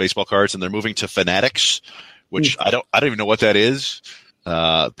of baseball cards, and they're moving to Fanatics, which I don't even know what that is.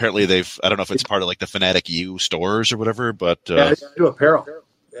 Apparently I don't know if it's part of like the Fanatic U stores or whatever, but they do apparel.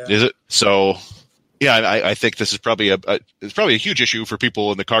 Yeah. Is it? So yeah, I think this is probably it's probably a huge issue for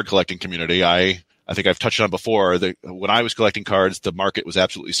people in the card collecting community. I think I've touched on before that when I was collecting cards, the market was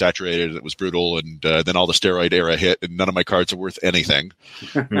absolutely saturated and it was brutal. And then all the steroid era hit and none of my cards are worth anything.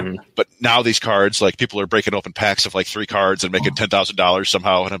 But now these cards, like people are breaking open packs of like 3 cards and making $10,000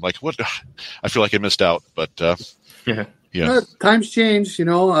 somehow. And I'm like, what? I feel like I missed out, but yeah. Times change,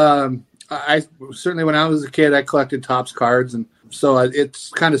 I certainly, when I was a kid, I collected Topps cards. And so it's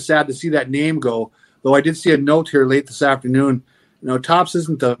kind of sad to see that name go, though I did see a note here late this afternoon. Topps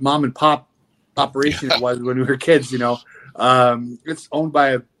isn't the mom and pop operation it was when we were kids. It's owned by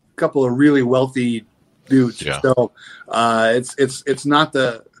a couple of really wealthy dudes. Yeah. So it's not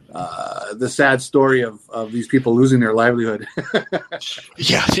the sad story of these people losing their livelihood.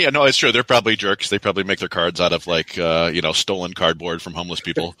 Yeah, no, it's true. They're probably jerks. They probably make their cards out of like stolen cardboard from homeless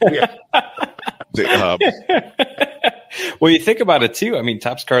people. Well, you think about it too. I mean,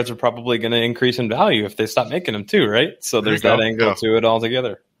 Topps cards are probably going to increase in value if they stop making them too, right? So there's that angle to it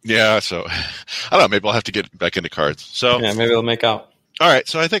altogether. Yeah, so I don't know. Maybe I'll have to get back into cards. So yeah, maybe they'll make out. All right,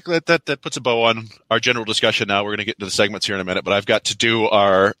 so I think that puts a bow on our general discussion. Now we're going to get into the segments here in a minute, but I've got to do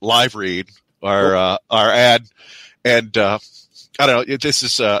our live read, our ad, and I don't know. This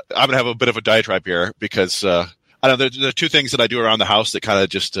is I'm going to have a bit of a diatribe here because I don't know. There are 2 things that I do around the house that kind of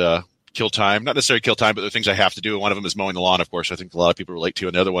just kill time. Not necessarily kill time, but they're things I have to do. One of them is mowing the lawn, of course. I think a lot of people relate to,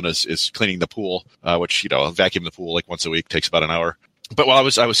 and the other one is cleaning the pool, which vacuum the pool like once a week takes about an hour. But while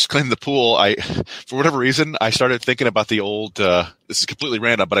I was cleaning the pool, for whatever reason, I started thinking about the old, this is completely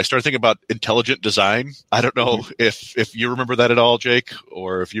random, but I started thinking about intelligent design. I don't know if you remember that at all, Jake,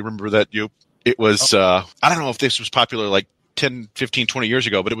 or if you remember that, Youp. It was, I don't know if this was popular like 10, 15, 20 years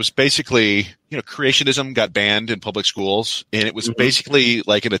ago, but it was basically, creationism got banned in public schools. And it was basically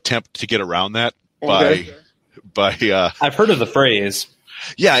like an attempt to get around that by I've heard of the phrase.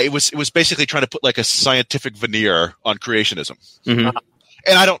 Yeah, it was basically trying to put like a scientific veneer on creationism. Mm-hmm.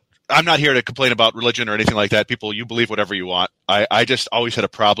 And I'm not here to complain about religion or anything like that. People, you believe whatever you want. I just always had a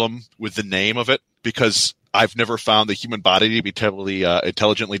problem with the name of it because I've never found the human body to be totally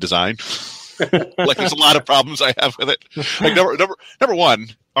intelligently designed. Like there's a lot of problems I have with it. Like number one,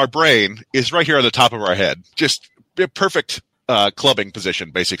 our brain is right here on the top of our head. Just a perfect clubbing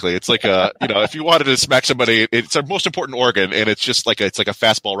position, basically. It's like if you wanted to smack somebody, it's our most important organ, and it's just like a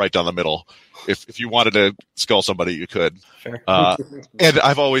fastball right down the middle. If you wanted to skull somebody, you could. Fair. And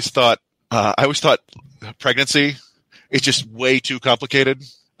I always thought pregnancy is just way too complicated.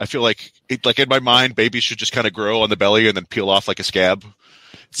 I feel like in my mind, babies should just kind of grow on the belly and then peel off like a scab.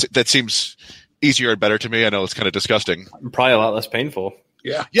 That seems easier and better to me. I know it's kind of disgusting. Probably a lot less painful.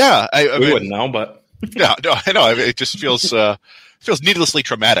 Yeah. Yeah. I mean, wouldn't know, but no, I know. It just feels needlessly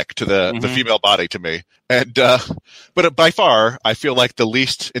traumatic to the female body to me. And but by far, I feel like the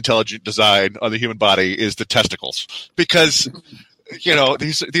least intelligent design on the human body is the testicles, because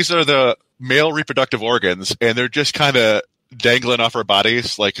these are the male reproductive organs, and they're just kind of dangling off our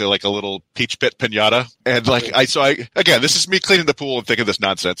bodies like a little peach pit pinata. And again, this is me cleaning the pool and thinking this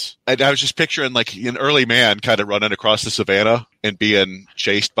nonsense. And I was just picturing like an early man kind of running across the savannah and being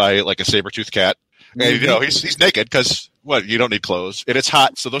chased by like a saber-toothed cat. And he's naked because you don't need clothes, and it's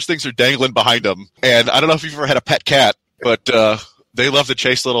hot, so those things are dangling behind him. And I don't know if you've ever had a pet cat, but they love to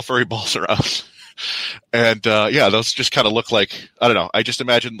chase little furry balls around. And those just kind of look like, I don't know. I just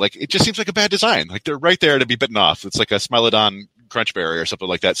imagine like it just seems like a bad design. Like they're right there to be bitten off. It's like a Smilodon crunchberry or something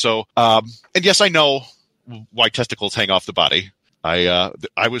like that. So, and yes, I know why testicles hang off the body. I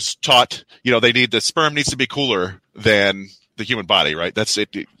was taught, the sperm needs to be cooler than the human body, right? That's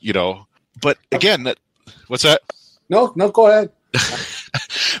it, But again, what's that? No, go ahead.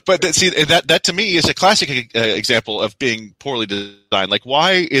 But that to me is a classic example of being poorly designed. Like,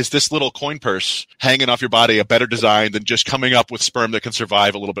 why is this little coin purse hanging off your body a better design than just coming up with sperm that can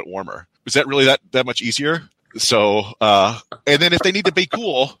survive a little bit warmer? Is that really that much easier? So, and then if they need to be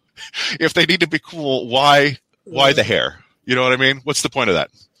cool, why the hair? You know what I mean? What's the point of that?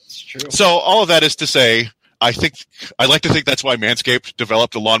 It's true. So all of that is to say, I like to think that's why Manscaped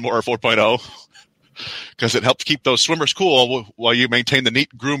developed a Lawnmower 4.0. Because it helps keep those swimmers cool while you maintain the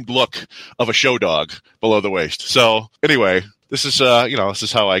neat groomed look of a show dog below the waist. So anyway, this is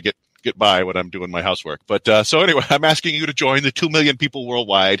how I get by when I'm doing my housework. But so anyway, I'm asking you to join the 2 million people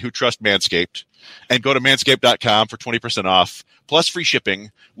worldwide who trust Manscaped, and go to manscaped.com for 20% off plus free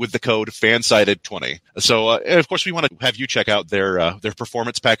shipping with the code FANSIDED20. So, and of course, we want to have you check out their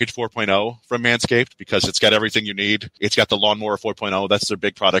Performance Package 4.0 from Manscaped, because it's got everything you need. It's got the Lawnmower 4.0. That's their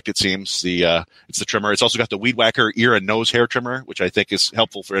big product, it seems. It's the trimmer. It's also got the Weed Whacker ear and nose hair trimmer, which I think is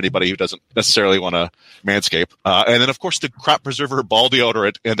helpful for anybody who doesn't necessarily want to manscape. And then, of course, the Crop Preserver Ball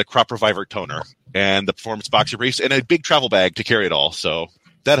Deodorant and the Crop Reviver Toner and the Performance Boxer Briefs and a big travel bag to carry it all. So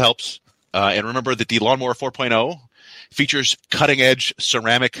that helps. And remember that the Lawnmower 4.0 features cutting-edge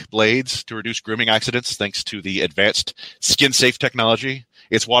ceramic blades to reduce grooming accidents thanks to the advanced skin-safe technology.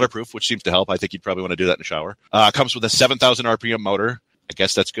 It's waterproof, which seems to help. I think you'd probably want to do that in the shower. Comes with a 7,000 RPM motor. I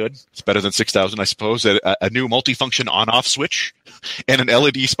guess that's good. It's better than 6,000, I suppose. A new multifunction on-off switch and an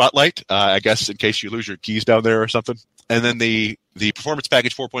LED spotlight, I guess, in case you lose your keys down there or something. And then the Performance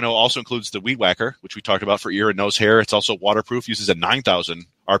Package 4.0 also includes the Weed Whacker, which we talked about for ear and nose hair. It's also waterproof, uses a 9,000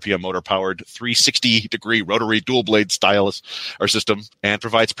 RPM motor-powered 360-degree rotary dual-blade stylus or system, and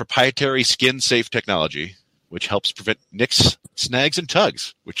provides proprietary skin-safe technology, which helps prevent nicks, snags, and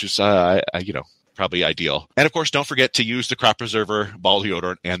tugs, which is, probably ideal. And, of course, don't forget to use the Crop Preserver Ball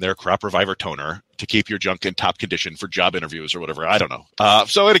Deodorant and their Crop Reviver Toner to keep your junk in top condition for job interviews or whatever. I don't know.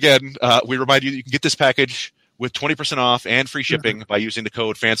 We remind you that you can get this package with 20% off and free shipping by using the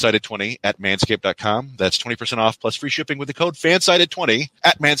code FANSIDED20 at manscaped.com. That's 20% off plus free shipping with the code FANSIDED20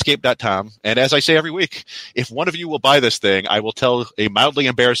 at manscaped.com. And as I say every week, if one of you will buy this thing, I will tell a mildly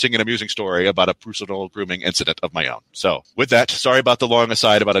embarrassing and amusing story about a personal grooming incident of my own. So with that, sorry about the long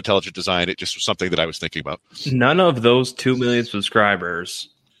aside about intelligent design. It just was something that I was thinking about. None of those 2 million subscribers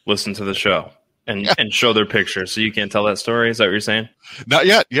listen to the show and show their pictures, so you can't tell that story. Is that what you're saying? Not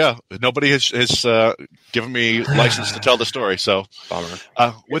yet. Yeah, nobody has given me license to tell the story. So, bummer.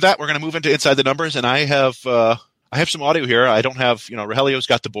 With that, we're going to move into Inside the Numbers, and I have some audio here. I don't have, Rogelio's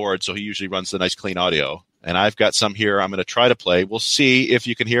got the board, so he usually runs the nice clean audio, and I've got some here. I'm going to try to play. We'll see if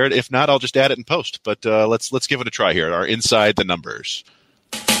you can hear it. If not, I'll just add it in post. But let's give it a try here. Our Inside the Numbers.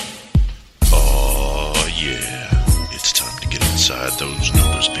 Oh yeah, it's time to get inside those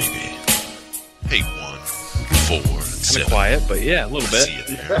numbers, baby. Hey, 1, 4, 7. Kind of quiet, but yeah, a little bit. See you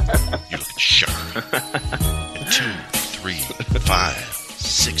there. You're looking sharp. And 2, 3, 5,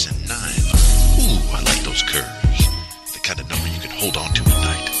 6, and 9. Ooh, I like those curves. The kind of number you can hold on to at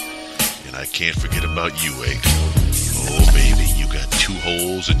night. And I can't forget about you, 8. Oh, baby, you got 2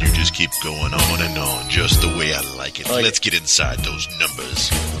 holes and you just keep going on and on, just the way I like it. Let's get inside those numbers.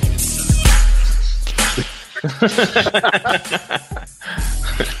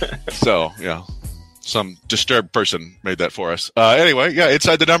 So, yeah. Some disturbed person made that for us. Anyway, yeah,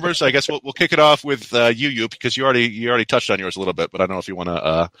 inside the numbers. I guess we'll kick it off with you because you already touched on yours a little bit, but I don't know if you want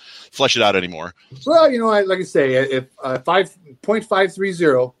to flesh it out anymore. Well, like I say, if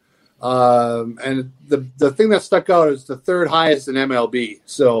 5.530, and the thing that stuck out is the third highest in MLB.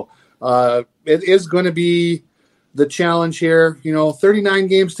 So it is going to be the challenge here. 39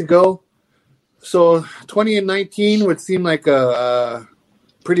 games to go. So 20-19 would seem like a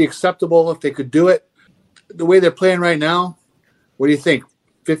pretty acceptable if they could do it. The way they're playing right now, what do you think?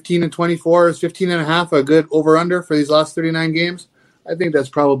 15-24 is 15.5 a good over-under for these last 39 games? I think that's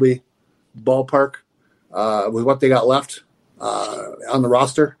probably ballpark with what they got left on the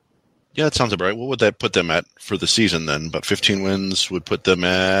roster. Yeah, that sounds about right. What would that put them at for the season then? About 15 wins would put them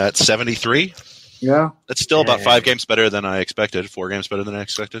at 73? Yeah. That's still about 5 games better than I expected, 4 games better than I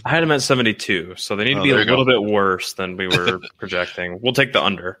expected. I had them at 72, so they need to be a little bit worse than we were projecting. We'll take the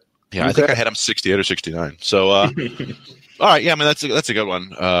under. Yeah, I think I had them 68 or 69. So, all right, yeah, I mean, that's a good one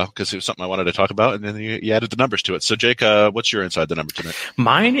because it was something I wanted to talk about, and then you added the numbers to it. So, Jake, what's your inside the number tonight?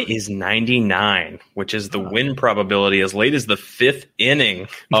 Mine is 99, which is the win probability as late as the 5th inning,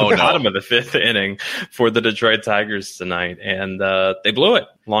 bottom of the 5th inning for the Detroit Tigers tonight, and they blew it.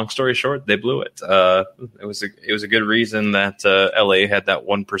 Long story short, they blew it. It was a good reason that LA had that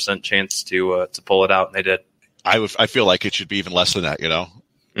 1% chance to pull it out, and they did. I feel like it should be even less than that,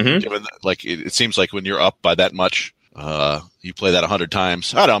 Mm-hmm. Given, like it seems like when you're up by that much, you play that 100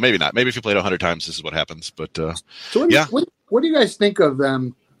 times. I don't know, maybe not. Maybe if you played 100 times, this is what happens. But so what do you guys think of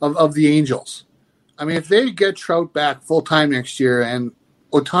them of the Angels? I mean, if they get Trout back full time next year and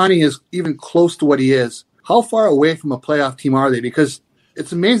Ohtani is even close to what he is, how far away from a playoff team are they? Because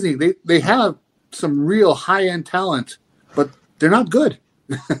it's amazing. They have some real high end talent, but they're not good.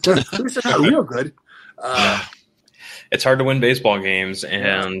 At least they're not real good. It's hard to win baseball games,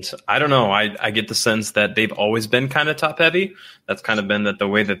 and I don't know. I get the sense that they've always been kind of top heavy. That's kind of been the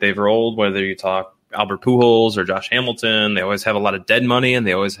way that they've rolled, whether you talk Albert Pujols or Josh Hamilton. They always have a lot of dead money, and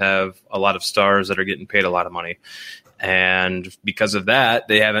they always have a lot of stars that are getting paid a lot of money. And because of that,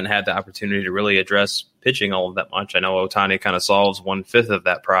 they haven't had the opportunity to really address pitching all of that much. I know Ohtani kind of solves 1/5 of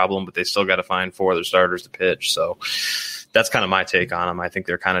that problem, but they still got to find 4 other starters to pitch. So that's kind of my take on them. I think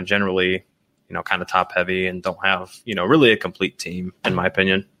they're kind of generally kind of top heavy and don't have, really a complete team, in my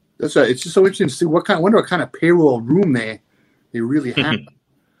opinion. That's right. It's just so interesting to see what kind of payroll room they really have.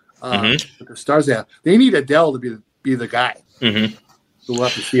 With the stars they have. They need Adele to be the guy. Mm-hmm. So we'll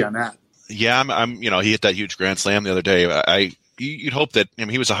have to see on that. Yeah, I'm he hit that huge grand slam the other day. You'd hope that,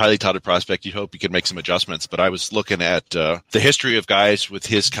 he was a highly touted prospect. You'd hope he could make some adjustments. But I was looking at the history of guys with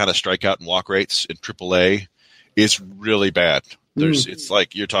his kind of strikeout and walk rates in AAA is really bad. It's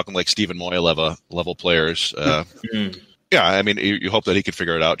like you're talking like Stephen Moya level players. Yeah, I mean, you hope that he can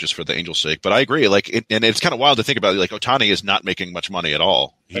figure it out just for the Angels' sake. But I agree. And it's kind of wild to think about. Like Ohtani is not making much money at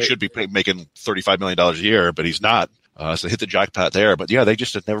all. He should be making $35 million a year, but he's not. So hit the jackpot there. But yeah, they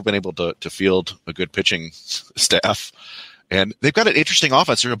just have never been able to field a good pitching staff. And they've got an interesting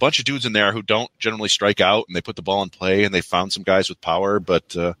offense. There are a bunch of dudes in there who don't generally strike out, and they put the ball in play, and they found some guys with power.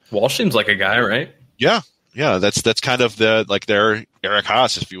 But Walsh seems like a guy, right? Yeah. Yeah, that's kind of their Eric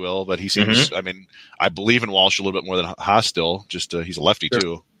Haas, if you will. But he seems, I mean, I believe in Walsh a little bit more than Haas still. Just he's a lefty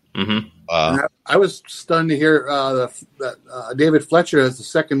too. Mm-hmm. I was stunned to hear that David Fletcher has the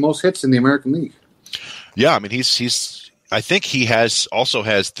second most hits in the American League. Yeah, I mean he's. I think he also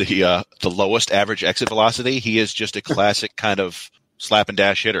has the lowest average exit velocity. He is just a classic kind of slap and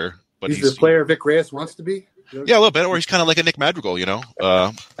dash hitter. But he's the player Vic Reyes wants to be. Yeah, a little bit, or he's kind of like a Nick Madrigal,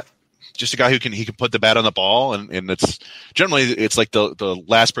 just a guy who can put the bat on the ball, and it's generally like the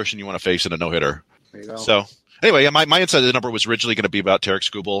last person you want to face in a no hitter. So anyway, yeah, my inside the number was originally going to be about Tarik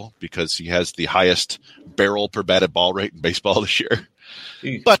Skubal because he has the highest barrel per batted ball rate in baseball this year.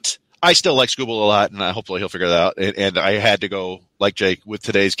 But I still like Skubal a lot, and hopefully he'll figure that out. And I had to go like Jake with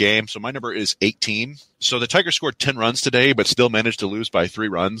today's game, so my number is 18. So the Tigers scored 10 runs today, but still managed to lose by 3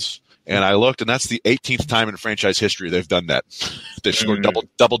 runs. And I looked, and that's the 18th time in franchise history they've done that. They've scored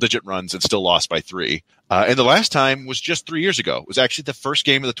double-digit runs and still lost by 3. And the last time was just 3 years ago. It was actually the first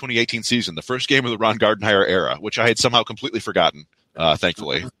game of the 2018 season, the first game of the Ron Gardenhire era, which I had somehow completely forgotten,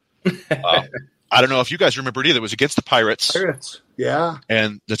 thankfully. I don't know if you guys remember it either. It was against the Pirates. Yeah.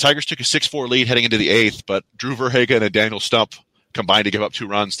 And the Tigers took a 6-4 lead heading into the 8th, but Drew Verhagen and Daniel Stump combined to give up 2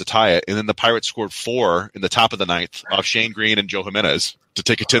 runs to tie it. And then the Pirates scored 4 in the top of the 9th off Shane Green and Joe Jimenez to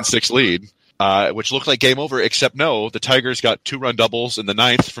take a 10-6 lead, which looked like game over, except no, the Tigers got 2-run doubles in the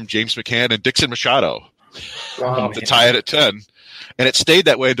 9th from James McCann and Dixon Machado to tie it at 10. And it stayed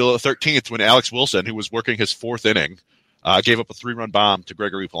that way until the 13th when Alex Wilson, who was working his 4th inning, gave up a 3-run bomb to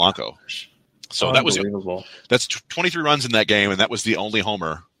Gregory Polanco. So that's 23 runs in that game, and that was the only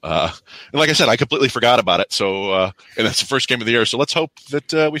homer. And like I said, I completely forgot about it. So, and that's the first game of the year. So let's hope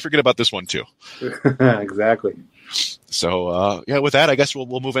that we forget about this one too. Exactly. So, with that, I guess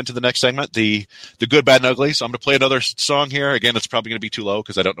we'll move into the next segment, the good, bad, and ugly. So I'm going to play another song here. Again, it's probably going to be too low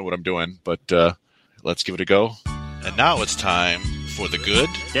because I don't know what I'm doing, but let's give it a go. And now it's time for the good.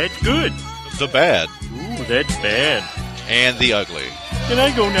 That's good. The bad. Ooh, that's bad. And the ugly. Can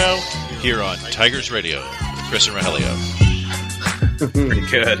I go now? Here on Tigers Radio with Chris and Rogelio. Pretty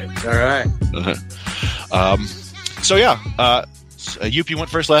good. All right. You went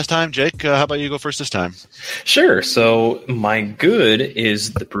first last time. Jake, how about you go first this time? Sure. So my good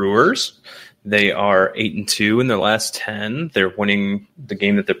is the Brewers. They are 8-2 in their last 10. They're winning the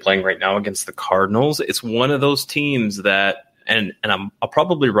game that they're playing right now against the Cardinals. It's one of those teams that, and I'll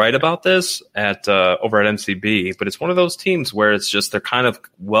probably write about this over at MCB, but it's one of those teams where it's just they're kind of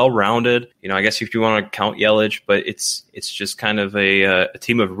well-rounded. I guess if you want to count Yelich, but it's just kind of a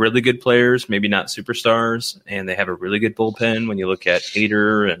team of really good players, maybe not superstars, and they have a really good bullpen when you look at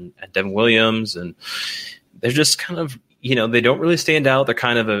Hader and Devin Williams, and they're just kind of, they don't really stand out. They're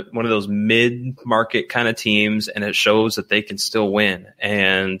kind of one of those mid-market kind of teams, and it shows that they can still win.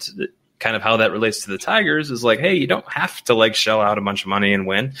 And kind of how that relates to the Tigers is like, hey, you don't have to shell out a bunch of money and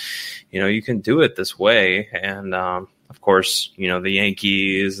win. You can do it this way. And of course, the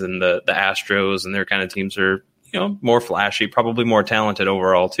Yankees and the Astros and their kind of teams are, more flashy, probably more talented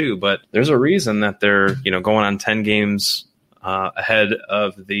overall too. But there's a reason that they're, going on 10 games ahead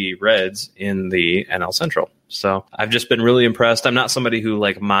of the Reds in the NL Central. So I've just been really impressed. I'm not somebody who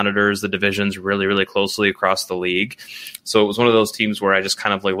monitors the divisions really, really closely across the league. So it was one of those teams where I just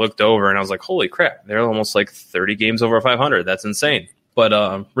kind of looked over and I was like, holy crap, they're almost 30 games over 500. That's insane.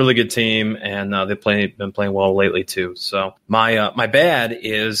 But really good team, and they've been playing well lately too. So my bad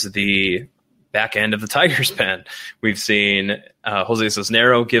is the back end of the Tigers pen. We've seen Jose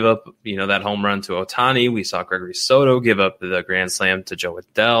Cisnero give up, that home run to Ohtani. We saw Gregory Soto give up the grand slam to Joe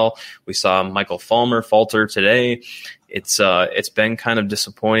Adell. We saw Michael Fulmer falter today. It's been kind of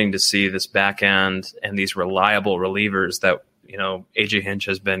disappointing to see this back end and these reliable relievers that, AJ Hinch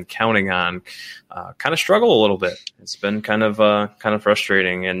has been counting on kind of struggle a little bit. It's been kind of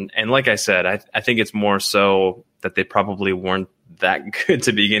frustrating. And like I said, I think it's more so that they probably weren't that good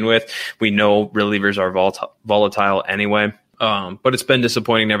to begin with. We know relievers are volatile anyway, but it's been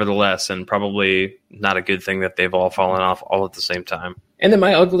disappointing nevertheless, and probably not a good thing that they've all fallen off all at the same time. And then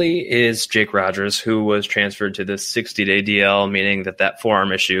my ugly is Jake Rogers, who was transferred to this 60-day DL, meaning that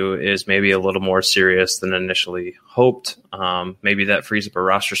forearm issue is maybe a little more serious than initially hoped. Maybe that frees up a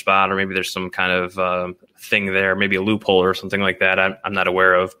roster spot, or maybe there's some kind of thing there, maybe a loophole or something like that. I'm not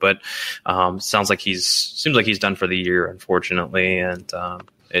aware of, but seems like he's done for the year, unfortunately. And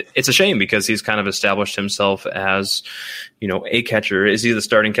it's a shame because he's kind of established himself as, a catcher. Is he the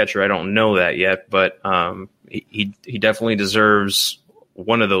starting catcher? I don't know that yet, but he definitely deserves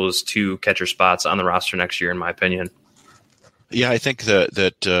one of those two catcher spots on the roster next year, in my opinion. Yeah, I think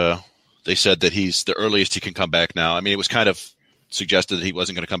that they said that he's the earliest he can come back now. I mean, it was kind of suggested that he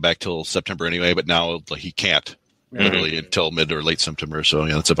wasn't going to come back till September anyway, but now he can't literally until mid or late September. So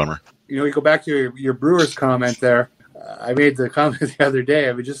yeah, that's a bummer. You go back to your Brewers comment there. I made the comment the other day.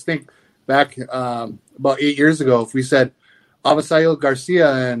 I would just think back about 8 years ago, if we said Avisail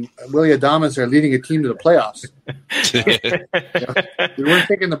Garcia and Willy Adames are leading a team to the playoffs. We weren't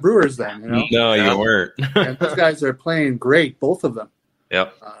picking the Brewers then. No, you weren't. And those guys are playing great, both of them.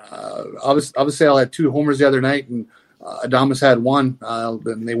 Yep. Avisail had 2 homers the other night, and Adames had 1,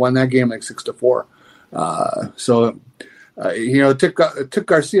 and they won that game 6-4. It took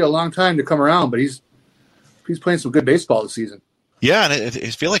Garcia a long time to come around, but he's playing some good baseball this season. Yeah, and I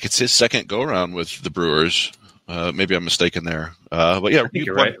feel like it's his second go-around with the Brewers. Maybe I'm mistaken there. But yeah,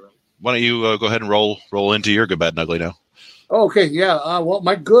 you're right. Why don't you go ahead and roll into your good, bad, and ugly now? Oh, okay, yeah. Well,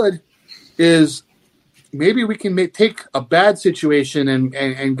 my good is maybe we can take a bad situation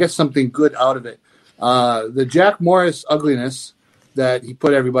and get something good out of it. The Jack Morris ugliness that he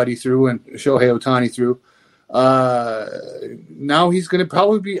put everybody through and Shohei Ohtani through, now he's going to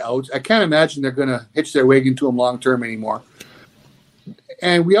probably be out. I can't imagine they're going to hitch their wagon to him long-term anymore.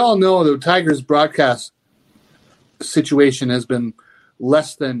 And we all know the Tigers broadcast situation has been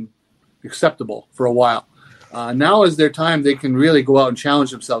less than acceptable for a while. Now is their time. They can really go out and challenge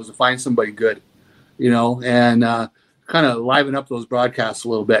themselves to find somebody good, and kind of liven up those broadcasts a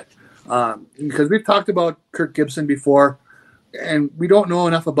little bit. Because we've talked about Kirk Gibson before, and we don't know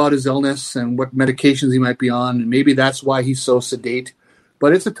enough about his illness and what medications he might be on, and maybe that's why he's so sedate.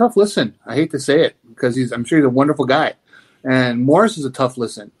 But it's a tough listen. I hate to say it because I'm sure he's a wonderful guy. And Morris is a tough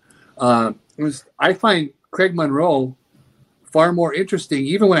listen. I find Craig Monroe far more interesting,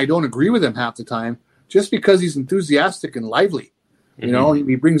 even when I don't agree with him half the time, just because he's enthusiastic and lively. You know,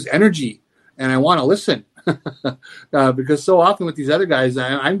 he brings energy, and I want to listen. Because so often with these other guys,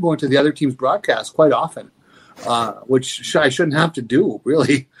 I'm going to the other team's broadcast quite often, which I shouldn't have to do,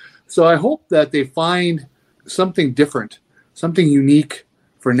 really. So I hope that they find something different, something unique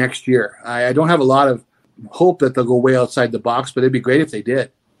for next year. I don't have a lot of hope that they'll go way outside the box, but it'd be great if they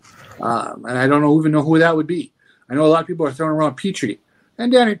did. And I don't even know who that would be. I know a lot of people are throwing around Petrie.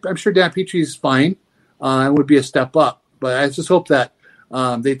 And I'm sure Dan Petrie is fine and would be a step up. But I just hope that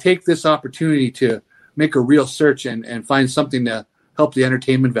they take this opportunity to make a real search and find something to help the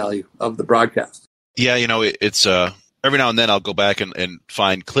entertainment value of the broadcast. Yeah, it's every now and then I'll go back and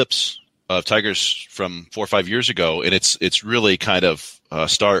find clips of Tigers from 4 or 5 years ago, and it's really kind of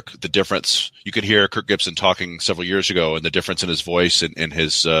stark, the difference. You could hear Kirk Gibson talking several years ago and the difference in his voice and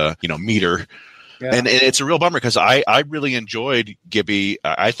his meter. Yeah. And it's a real bummer because I really enjoyed Gibby.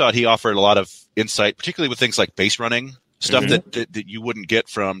 I thought he offered a lot of insight, particularly with things like base running, stuff that you wouldn't get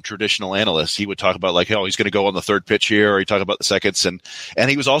from traditional analysts. He would talk about he's going to go on the third pitch here, or he talk about the seconds. And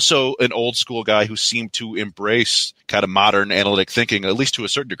he was also an old school guy who seemed to embrace kind of modern analytic thinking, at least to a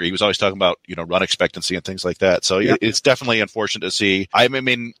certain degree. He was always talking about, run expectancy and things like that. So it's definitely unfortunate to see. I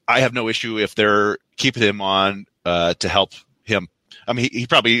mean, I have no issue if they're keeping him on to help him. I mean, he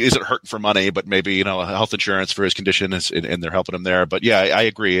probably isn't hurting for money, but maybe, health insurance for his condition and they're helping him there. But yeah, I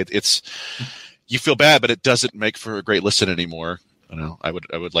agree. It's, you feel bad, but it doesn't make for a great listen anymore. I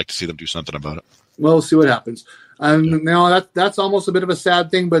would like to see them do something about it. Well, we'll see what happens. Now that's almost a bit of a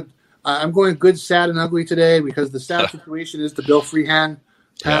sad thing, but I'm going good, sad, and ugly today because the sad situation is the Bill Freehan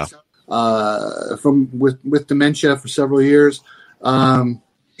pass with dementia for several years. Being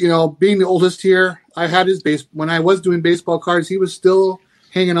the oldest here, I had his when I was doing baseball cards, he was still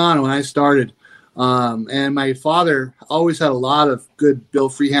hanging on when I started. And my father always had a lot of good Bill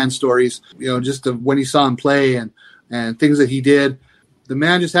Freehan stories, just of when he saw him play and things that he did. The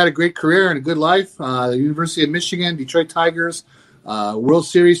man just had a great career and a good life. The University of Michigan, Detroit Tigers, World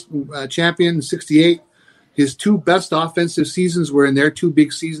Series champion in 68. His two best offensive seasons were in their two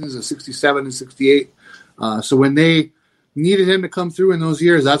big seasons of 67 and 68. So when they needed him to come through in those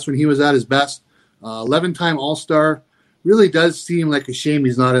years, that's when he was at his best. 11-time All-Star. Really does seem like a shame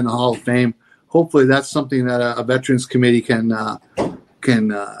he's not in the Hall of Fame. Hopefully that's something that a Veterans Committee can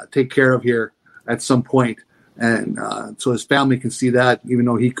take care of here at some point. And so his family can see that, even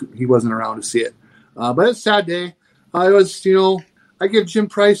though he wasn't around to see it. But it's a sad day. I give Jim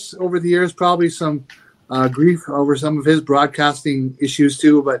Price over the years probably some grief over some of his broadcasting issues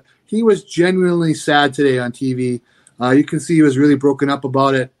too, but he was genuinely sad today on TV. You can see he was really broken up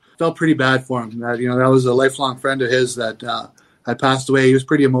about it. Felt pretty bad for him. That was a lifelong friend of his that had passed away. He was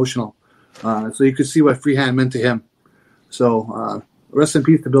pretty emotional. So you could see what Freehan meant to him. So rest in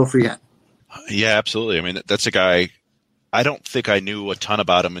peace to Bill Freehan. Yeah, absolutely. I mean, that's a guy, I don't think I knew a ton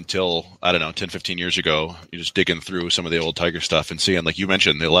about him until, 10, 15 years ago. You're just digging through some of the old Tiger stuff and seeing, like you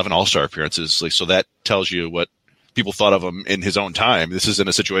mentioned, the 11 All-Star appearances. So that tells you what people thought of him in his own time. This isn't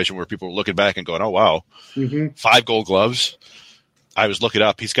a situation where people were looking back and going, oh, wow, 5 Gold Gloves. I was looking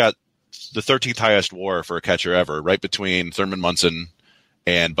up. He's got the 13th highest WAR for a catcher ever, right between Thurman Munson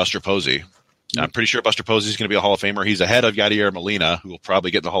and Buster Posey. I'm pretty sure Buster Posey is going to be a Hall of Famer. He's ahead of Yadier Molina, who will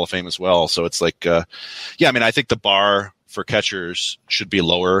probably get in the Hall of Fame as well. So it's like, I think the bar for catchers should be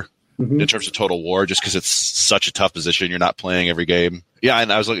lower in terms of total WAR, just because it's such a tough position. You're not playing every game. Yeah,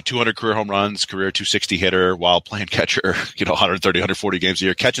 and I was looking at 200 career home runs, career 260 hitter while playing catcher, 130, 140 games a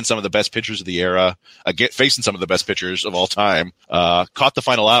year, catching some of the best pitchers of the era, facing some of the best pitchers of all time. Caught the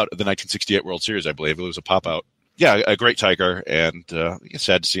final out of the 1968 World Series, I believe. It was a pop-out. Yeah, a great Tiger, and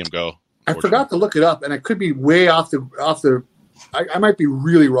sad to see him go. I forgot to look it up, and I could be way off the. I might be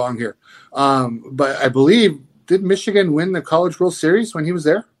really wrong here, but I believe did Michigan win the College World Series when he was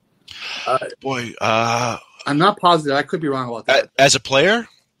there? I'm not positive. I could be wrong about that. As a player?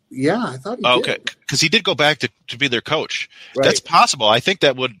 Yeah, I thought he did. Okay, because he did go back to be their coach. Right. That's possible. I think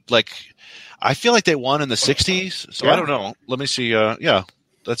that would I feel like they won in the 60s, so I don't know. Let me see.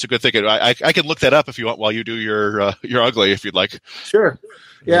 That's a good thing. I can look that up if you want while you do your ugly, if you'd like. Sure.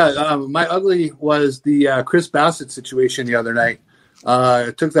 Yeah, my ugly was the Chris Bassett situation the other night.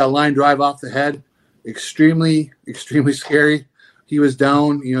 Took that line drive off the head. Extremely, extremely scary. He was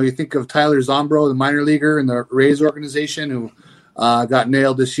down. You think of Tyler Zombro, the minor leaguer in the Rays organization, who got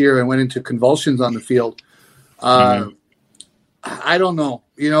nailed this year and went into convulsions on the field. I don't know.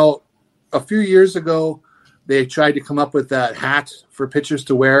 A few years ago, they tried to come up with that hat for pitchers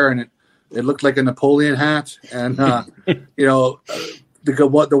to wear, and it It looked like a Napoleon hat, and the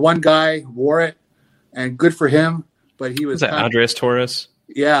one guy wore it, and good for him. But he was that Andres Torres?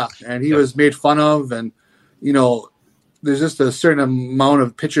 Yeah, and he was made fun of, and there's just a certain amount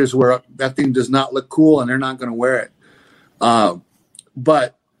of pitchers where that thing does not look cool, and they're not going to wear it.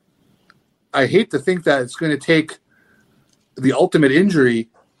 But I hate to think that it's going to take the ultimate injury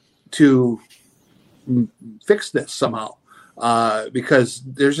to fix this somehow. Because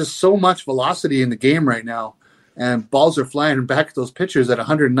there's just so much velocity in the game right now, and balls are flying back at those pitchers at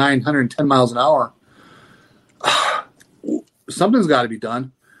 109, 110 miles an hour. Something's got to be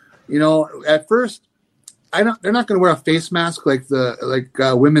done. At first, they're not going to wear a face mask like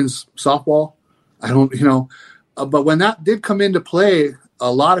women's softball. I don't, but when that did come into play,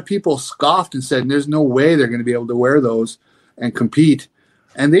 a lot of people scoffed and said, "There's no way they're going to be able to wear those and compete,"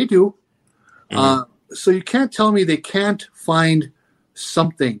 and they do. Mm-hmm. So you can't tell me they can't find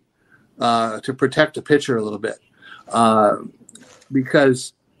something to protect a pitcher a little bit,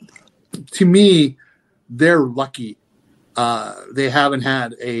 because to me, they're lucky. They haven't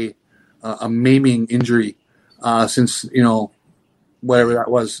had a maiming injury since whatever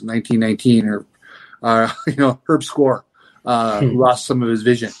that was, 1919, or Herb Score lost some of his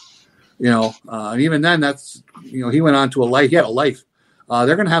vision. And even then, that's he went on to a life. He had a life.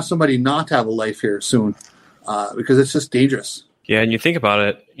 They're going to have somebody not have a life here soon because it's just dangerous. Yeah, and you think about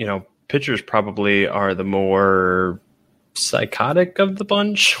it, pitchers probably are the more psychotic of the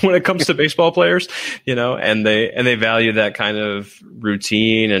bunch when it comes to baseball players, and they value that kind of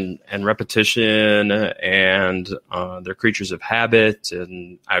routine and repetition, and they're creatures of habit.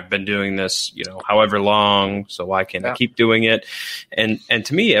 And I've been doing this, however long, so why can't I keep doing it? And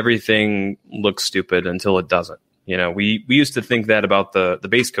to me, everything looks stupid until it doesn't. We used to think that about the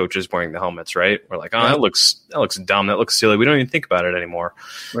base coaches wearing the helmets, right? We're like, that looks dumb. That looks silly. We don't even think about it anymore.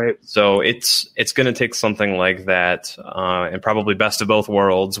 Right. So it's going to take something like that, and probably best of both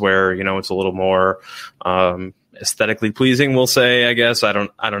worlds where, it's a little more, aesthetically pleasing, we'll say, I guess. I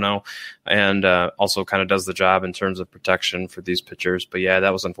don't know. And also kind of does the job in terms of protection for these pitchers. But yeah,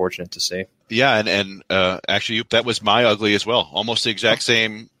 that was unfortunate to see. Yeah, and actually that was my ugly as well. Almost the exact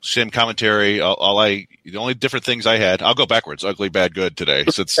same commentary. The only different things I had, I'll go backwards, ugly, bad, good today.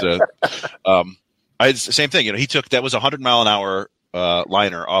 Since same thing. He took, that was 100 mile an hour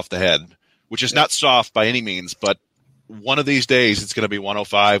liner off the head, which is not soft by any means, but one of these days it's going to be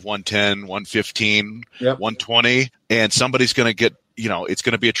 105, 110, 115, 120, and somebody's going to get, it's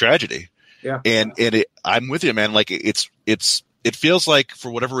going to be a tragedy. Yeah. And I'm with you, man. Like it feels like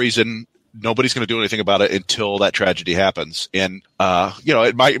for whatever reason, nobody's going to do anything about it until that tragedy happens. And, my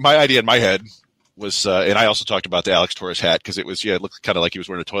idea in my head was, and I also talked about the Alex Torres hat because it looked kind of like he was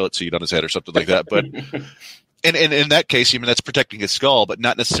wearing a toilet seat on his head or something like that. But, and in that case, that's protecting his skull, but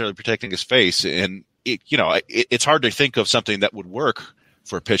not necessarily protecting his face. And it's hard to think of something that would work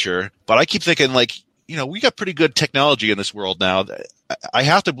for a pitcher, but I keep thinking we got pretty good technology in this world now. I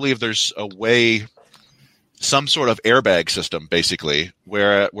have to believe there's a way, some sort of airbag system, basically,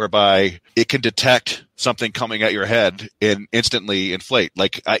 whereby it can detect something coming at your head and instantly inflate.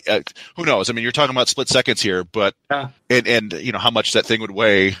 Like, who knows? I mean, you're talking about split seconds here, but and how much that thing would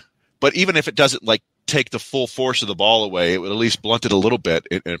weigh. But even if it doesn't take the full force of the ball away, it would at least blunt it a little bit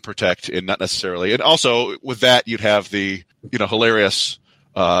and protect, and not necessarily. And also with that, you'd have the hilarious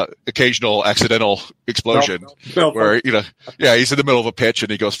occasional accidental explosion where he's in the middle of a pitch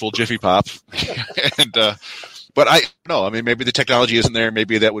and he goes full Jiffy Pop. And but I don't know. I mean, maybe the technology isn't there.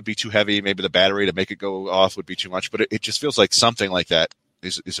 Maybe that would be too heavy. Maybe the battery to make it go off would be too much. But it just feels like something like that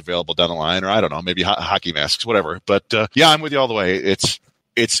is available down the line, or I don't know, maybe hockey masks, whatever. But I'm with you all the way.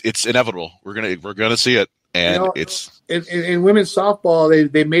 It's inevitable. We're gonna see it, and it's in women's softball.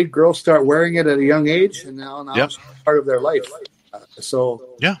 They made girls start wearing it at a young age, and now it's part of their life.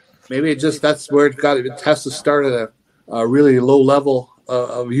 Maybe that's where it has to start at a really low level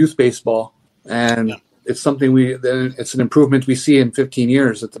of youth baseball, and it's something it's an improvement we see in 15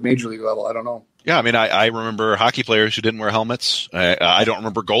 years at the major league level. I don't know. Yeah, I mean, I remember hockey players who didn't wear helmets. I don't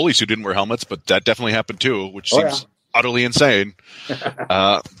remember goalies who didn't wear helmets, but that definitely happened too, which seems utterly insane.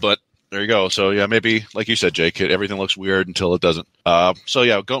 But there you go. So yeah, maybe like you said, Jake, everything looks weird until it doesn't.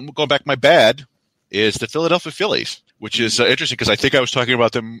 Going back, my bad is the Philadelphia Phillies, which is interesting because I think I was talking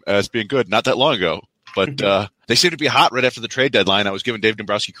about them as being good not that long ago. But they seem to be hot right after the trade deadline. I was giving Dave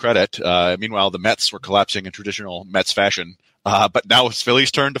Dombrowski credit. Meanwhile, the Mets were collapsing in traditional Mets fashion. But now it's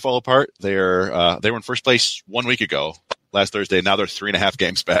Phillies' turn to fall apart. They were in first place 1 week ago, last Thursday. Now they're 3.5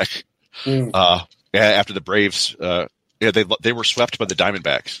 games back. After the Braves, they were swept by the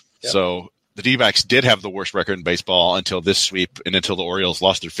Diamondbacks. Yep. So the D-backs did have the worst record in baseball until this sweep and until the Orioles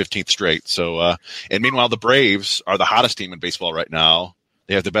lost their 15th straight. So, and meanwhile, the Braves are the hottest team in baseball right now.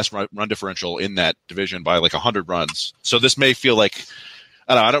 They have the best run differential in that division by like 100 runs. So this may feel like,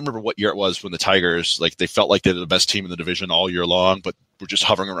 I don't remember what year it was when the Tigers, like they felt like they were the best team in the division all year long, but were just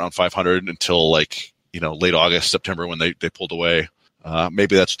hovering around 500 until like, late August, September when they pulled away.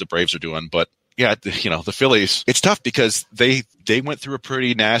 Maybe that's what the Braves are doing, but yeah, the Phillies, it's tough because they went through a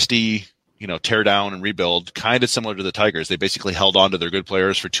pretty nasty, tear down and rebuild, kind of similar to the Tigers. They basically held on to their good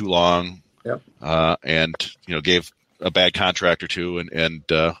players for too long. Yep. And gave a bad contract or two, and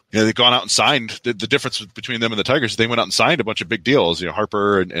they've gone out and signed. The difference between them and the Tigers is they went out and signed a bunch of big deals,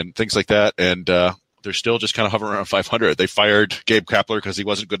 Harper and things like that, and they're still just kind of hovering around 500. They fired Gabe Kapler because he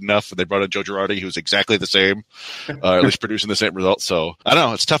wasn't good enough, and they brought in Joe Girardi, who's exactly the same, at least producing the same results. So I don't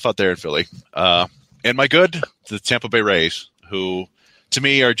know, it's tough out there in Philly. And my good, the Tampa Bay Rays, who to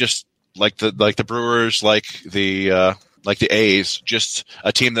me are just like the Brewers, like the A's, just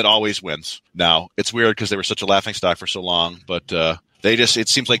a team that always wins. Now, it's weird because they were such a laughingstock for so long, but it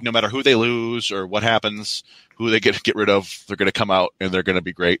seems like no matter who they lose or what happens, who they get rid of, they're going to come out and they're going to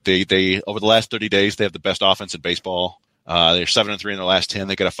be great. They over the last 30 days, they have the best offense in baseball. They're 7-3 in their last 10.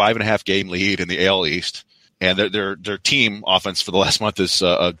 They got a 5.5 game lead in the AL East. And their team offense for the last month is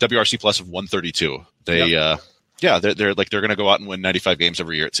a WRC plus of 132. They're going to go out and win 95 games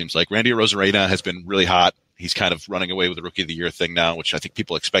every year, it seems like. Randy Arozarena has been really hot. He's kind of running away with the Rookie of the Year thing now, which I think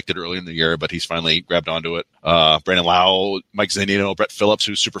people expected early in the year, but he's finally grabbed onto it. Brandon Lau, Mike Zunino, Brett Phillips,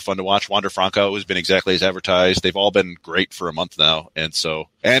 who's super fun to watch. Wander Franco has been exactly as advertised. They've all been great for a month now. And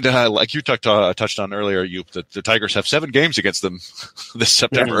like you touched on earlier, the Tigers have 7 games against them this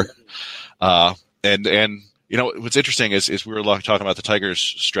September. Yeah. And what's interesting is we were talking about the Tigers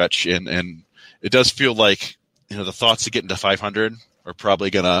stretch, and it does feel like, the thoughts to get into 500 are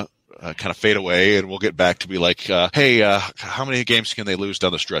probably going to kind of fade away, and we'll get back to be like, hey, how many games can they lose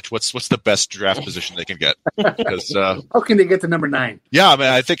down the stretch? What's the best draft position they can get? Because how can they get to number 9? Yeah, I mean,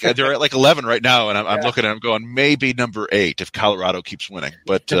 I think they're at like 11 right now, and I'm looking at them going, maybe number 8 if Colorado keeps winning.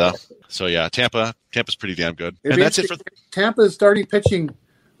 But so yeah, Tampa's pretty damn good, and that's it for Tampa is starting pitching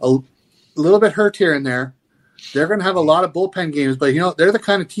a little bit hurt here and there. They're going to have a lot of bullpen games, but they're the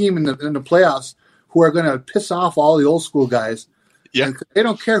kind of team in the playoffs who are going to piss off all the old school guys. Yeah, and they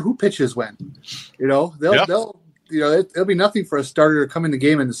don't care who pitches when. They'll it'll be nothing for a starter to come in the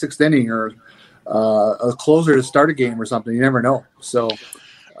game in the 6th inning or a closer to start a game or something. You never know. So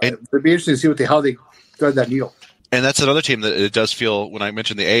it'd be interesting to see how they thread that needle. And that's another team that it does feel, when I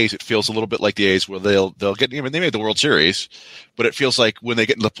mentioned the A's, it feels a little bit like the A's where they'll get. I mean, they made the World Series, but it feels like when they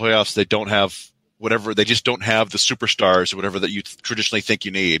get into the playoffs, they don't have whatever. They just don't have the superstars or whatever that you traditionally think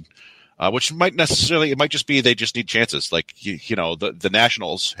you need. Which might necessarily, it might just be they just need chances. Like, the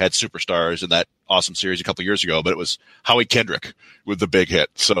Nationals had superstars in that awesome series a couple years ago, but it was Howie Kendrick with the big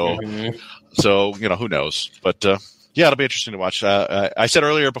hit. So, who knows? But yeah, it'll be interesting to watch. I said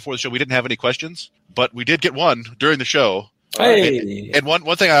earlier before the show we didn't have any questions, but we did get one during the show. Hey. And one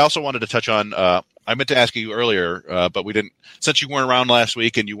thing I also wanted to touch on, I meant to ask you earlier, but we didn't. Since you weren't around last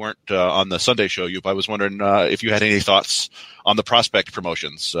week and you weren't on the Sunday show, I was wondering if you had any thoughts on the prospect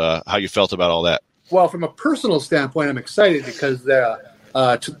promotions, how you felt about all that. Well, from a personal standpoint, I'm excited because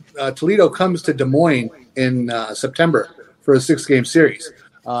Toledo comes to Des Moines in September for a 6-game series.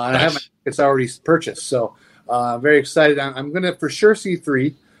 And I have my tickets already purchased, so very excited. I'm going to for sure see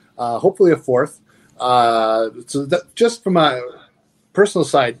 3, hopefully a 4th. So just from a personal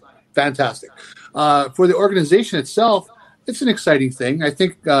side, fantastic. For the organization itself, it's an exciting thing. I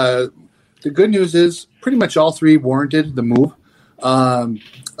think the good news is pretty much all 3 warranted the move to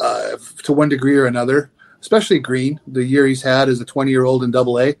one degree or another, especially Green, the year he's had as a 20-year-old in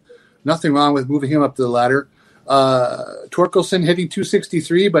AA. Nothing wrong with moving him up the ladder. Torkelson hitting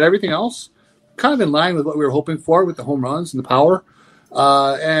 263, but everything else kind of in line with what we were hoping for with the home runs and the power.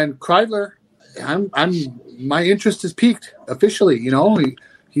 And Kreidler, my interest is peaked officially.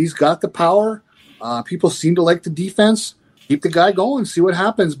 He's got the power. People seem to like the defense. Keep the guy going, see what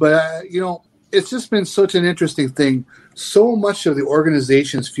happens. But, it's just been such an interesting thing. So much of the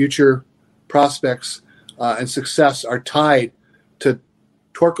organization's future prospects and success are tied to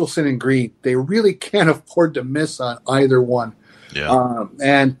Torkelson and Green. They really can't afford to miss on either one. Yeah.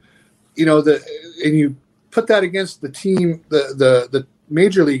 And you put that against the team, the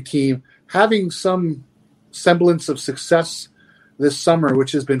major league team, having some semblance of success this summer,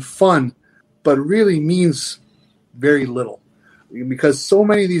 which has been fun, but really means very little because so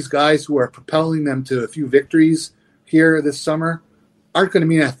many of these guys who are propelling them to a few victories here this summer aren't going to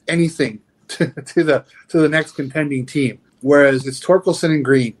mean anything to the next contending team. Whereas it's Torkelson and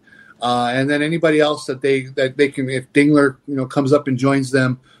Green. And then anybody else that they can, if Dingler, comes up and joins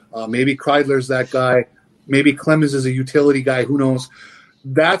them, maybe Kreidler's that guy, maybe Clemens is a utility guy, who knows?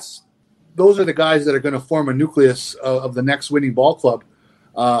 Those are the guys that are going to form a nucleus of the next winning ball club,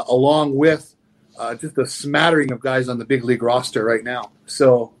 along with just a smattering of guys on the big league roster right now.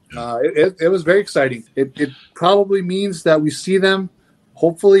 So it was very exciting. It probably means that we see them,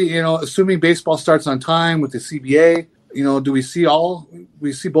 hopefully, assuming baseball starts on time with the CBA. Do we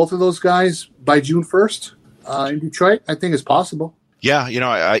see both of those guys by June 1st in Detroit? I think it's possible. Yeah,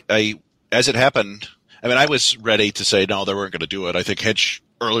 I as it happened, I was ready to say no, they weren't going to do it. I think Hinch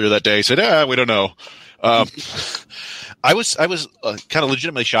earlier that day said, we don't know. I was kind of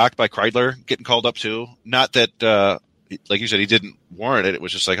legitimately shocked by Kreidler getting called up too. Not that, like you said, he didn't warrant it. It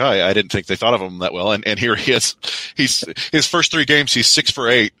was just like, I didn't think they thought of him that well. And here he is. He's his first 3 games, he's 6 for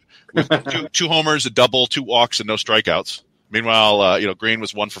 8 with two homers, a double, 2 walks, and no strikeouts. Meanwhile, Green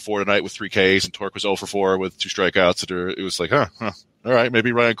was 1 for 4 tonight with 3 Ks, and Torque was 0 for 4 with 2 strikeouts. It was like, all right,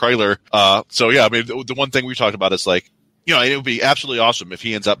 maybe Ryan Kreidler. The one thing we talked about is like, it would be absolutely awesome if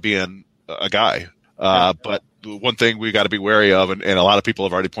he ends up being a guy. But the one thing we got to be wary of, and a lot of people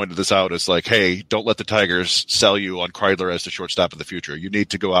have already pointed this out, is like, hey, don't let the Tigers sell you on Kreidler as the shortstop of the future. You need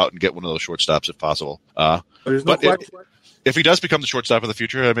to go out and get one of those shortstops if possible. If he does become the shortstop of the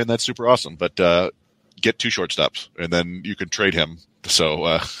future, that's super awesome. But get 2 shortstops, and then you can trade him.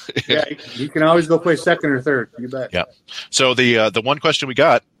 So you can always go play second or third. You bet. Yeah. So the one question we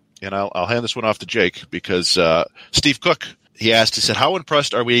got, and I'll hand this one off to Jake, because Steve Cook, he said, how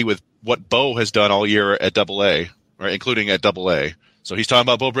impressed are we with what Bo has done all year at AA, right, including at AA? So he's talking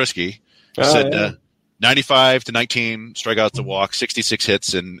about Bo Brisky. He said 95 to 19 strikeouts to walk, 66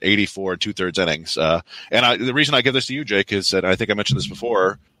 hits in 84 2/3 innings. The reason I give this to you, Jake, is that I think I mentioned this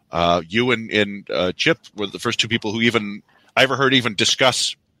before. You and Chip were the first 2 people who I ever heard even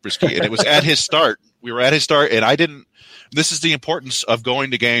discuss Brisky, and it was at his start. We were at his start, and I didn't. This is the importance of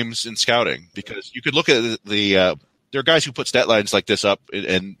going to games and scouting, because you could look at there are guys who put stat lines like this up,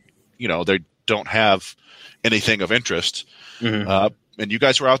 and they don't have anything of interest. Mm-hmm. And you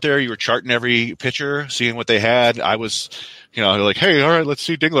guys were out there, you were charting every pitcher, seeing what they had. I was, like, hey, all right, let's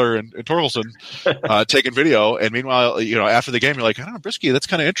see Dingler and Torkelson taking video. And meanwhile, after the game, you're like, I don't know, Brisky, that's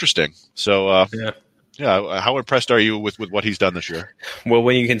kind of interesting. So, how impressed are you with what he's done this year? Well,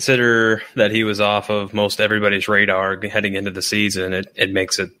 when you consider that he was off of most everybody's radar heading into the season, it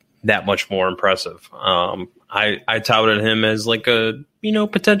makes it that much more impressive. I touted him as like a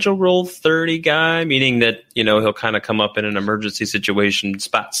potential Rule 30 guy, meaning that he'll kind of come up in an emergency situation,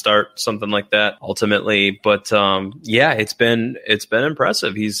 spot start, something like that ultimately. But it's been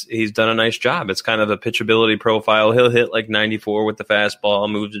impressive. He's done a nice job. It's kind of a pitchability profile. He'll hit like 94 with the fastball,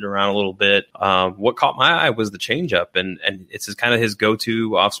 moves it around a little bit. What caught my eye was the changeup, and it's kind of his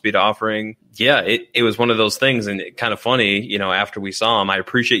go-to off-speed offering. Yeah, it was one of those things, and kind of funny, after we saw him. I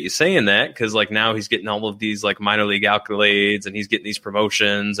appreciate you saying that, because like now he's getting all of these like minor league accolades, and he's getting these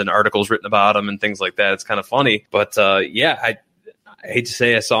promotions and articles written about him and things like that. It's kind of funny, but I hate to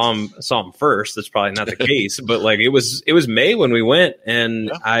say I saw him first. That's probably not the case, but like it was May when we went,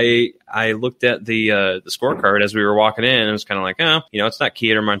 and I looked at the scorecard as we were walking in, and it was kind of like, it's not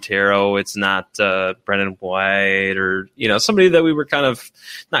Keiter Montero, it's not Brendan White, or somebody that we were kind of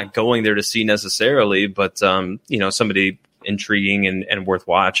not going there to see necessarily, but somebody intriguing and worth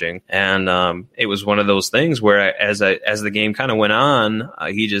watching. And it was one of those things where as the game kind of went on,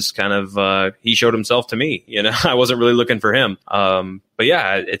 he just kind of he showed himself to me. I wasn't really looking for him. But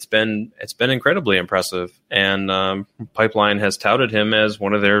yeah, it's been incredibly impressive. And Pipeline has touted him as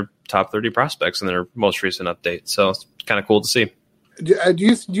one of their top 30 prospects in their most recent update. So it's kind of cool to see. Do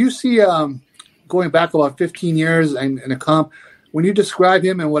you see going back about 15 years in a comp, when you describe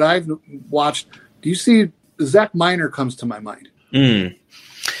him and what I've watched, do you see Zach Miner comes to my mind? Yeah,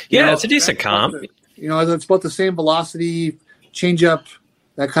 it's a decent comp. It's about the same velocity, changeup,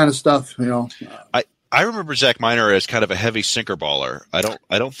 that kind of stuff. I remember Zach Miner as kind of a heavy sinker baller.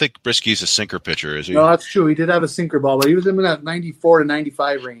 I don't think Brisky's a sinker pitcher, is he? No, that's true. He did have a sinker ball, but he was in that 94 to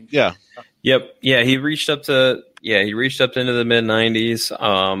 95 range. Yeah. Yep. Yeah, he reached up into the mid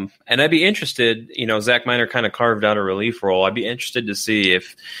 90s. And I'd be interested, Zach Miner kind of carved out a relief role. I'd be interested to see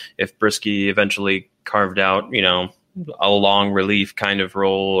if Brisky eventually carved out, a long relief kind of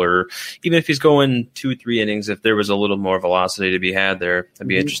role, or even if he's going 2-3 innings, if there was a little more velocity to be had there, that'd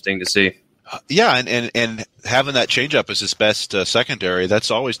be interesting to see. Yeah, and having that changeup as his best secondary,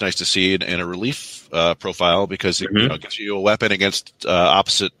 that's always nice to see in a relief profile, because it gives you a weapon against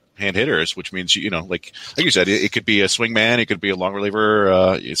opposite hand hitters, which means, like you said, it could be a swing man, it could be a long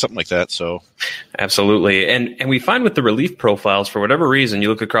reliever, something like that. So absolutely. And we find with the relief profiles, for whatever reason, you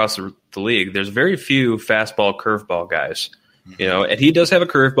look across the league, there's very few fastball, curveball guys. And he does have a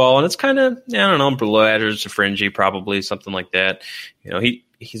curveball, and it's kind of, I don't know, below average to fringy, probably something like that.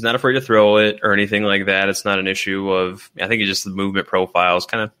 He's not afraid to throw it or anything like that. It's not an issue of, I think it's just the movement profile is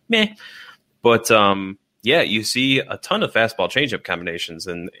kind of meh. But you see a ton of fastball changeup combinations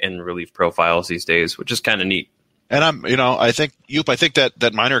in relief profiles these days, which is kind of neat. And I think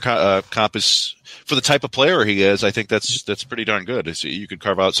that minor comp is, for the type of player he is, I think that's pretty darn good. So you could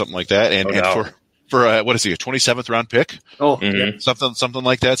carve out something like that, and for what is he, a 27th round pick? Oh, something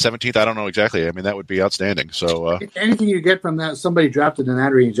like that, 17th. I don't know exactly. I mean, that would be outstanding. So anything you get from that, somebody drafted in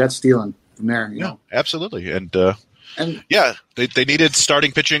that range, that's stealing from there. You know? Absolutely. And they needed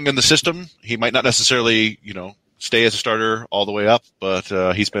starting pitching in the system. He might not necessarily, stay as a starter all the way up,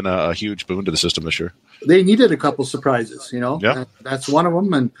 but he's been a huge boon to the system this year. They needed a couple surprises, Yeah. That's one of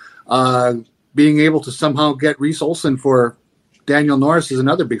them. And being able to somehow get Reese Olson for Daniel Norris is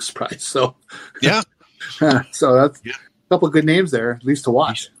another big surprise. So, yeah. So that's a couple of good names there, at least to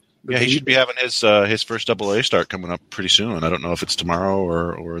watch. Yeah, he should be having his first AA start coming up pretty soon. I don't know if it's tomorrow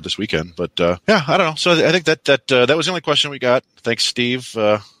or this weekend, but I don't know. So I think that was the only question we got. Thanks, Steve.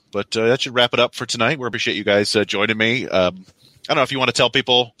 But that should wrap it up for tonight. We appreciate you guys joining me. I don't know if you want to tell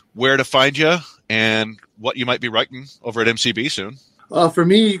people where to find you and what you might be writing over at MCB soon. For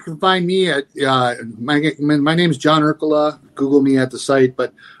me, you can find me at my name is John Urkula. Google me at the site,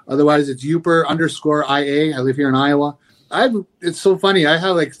 but otherwise it's Uper_IA. I live here in Iowa. It's so funny. I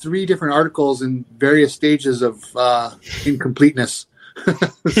have like 3 different articles in various stages of incompleteness.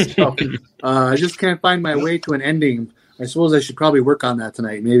 So, I just can't find my way to an ending. I suppose I should probably work on that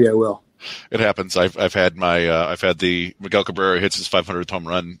tonight. Maybe I will. It happens. I've had the Miguel Cabrera hits his 500th home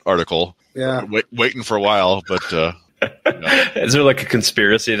run article. Yeah, waiting for a while, but. Is there like a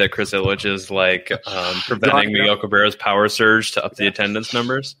conspiracy that Chris Ilitch is like preventing Miguel Cabrera's power surge to up the attendance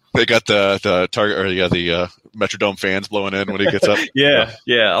numbers? They got the target or the Metrodome fans blowing in when he gets up. Yeah.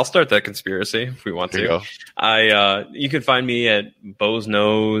 I'll start that conspiracy if we want to. You can find me at Bo's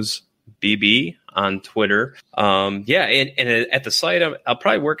Nose BB on Twitter. And at the site, I'll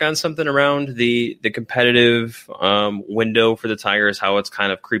probably work on something around the competitive window for the Tigers, how it's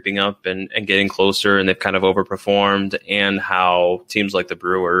kind of creeping up and getting closer, and they've kind of overperformed, and how teams like the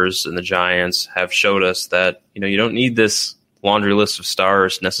Brewers and the Giants have showed us that, you don't need this laundry list of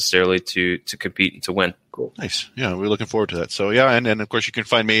stars necessarily to compete and to win. Cool. Nice. Yeah, we're looking forward to that. So, and of course you can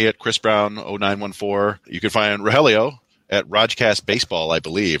find me at Chris Brown 0914. You can find Rogelio at Rajcast Baseball, I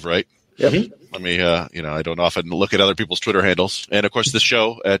believe, right? Yep. Let me, I don't often look at other people's Twitter handles. And, of course, the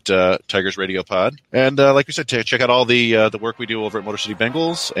show at Tigers Radio Pod. And like we said, check out all the work we do over at Motor City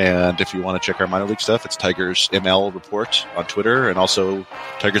Bengals. And if you want to check our minor league stuff, it's Tigers ML Report on Twitter and also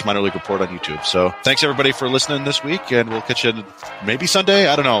Tigers Minor League Report on YouTube. So thanks, everybody, for listening this week. And we'll catch you maybe Sunday.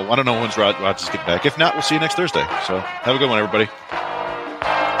 I don't know when's Rodgers getting back. If not, we'll see you next Thursday. So have a good one, everybody.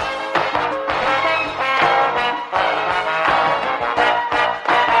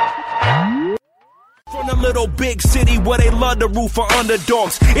 Little big city where they love to root for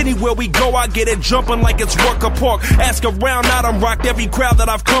underdogs. Anywhere we go, I get it jumping like it's Rucker Park. Ask around, I done rocked every crowd that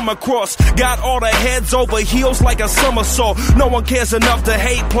I've come across. Got all the heads over heels like a somersault. No one cares enough to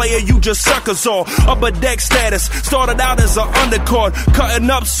hate, player, you just suckers all. Upper deck status, started out as an undercard. Cutting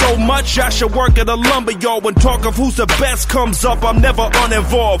up so much, I should work at a lumberyard. When talk of who's the best comes up, I'm never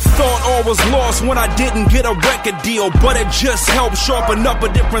uninvolved. Thought all was lost when I didn't get a record deal, but it just helped sharpen up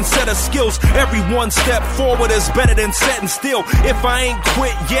a different set of skills. Every one step forward is better than sitting still. If I ain't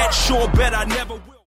quit yet, sure bet I never will.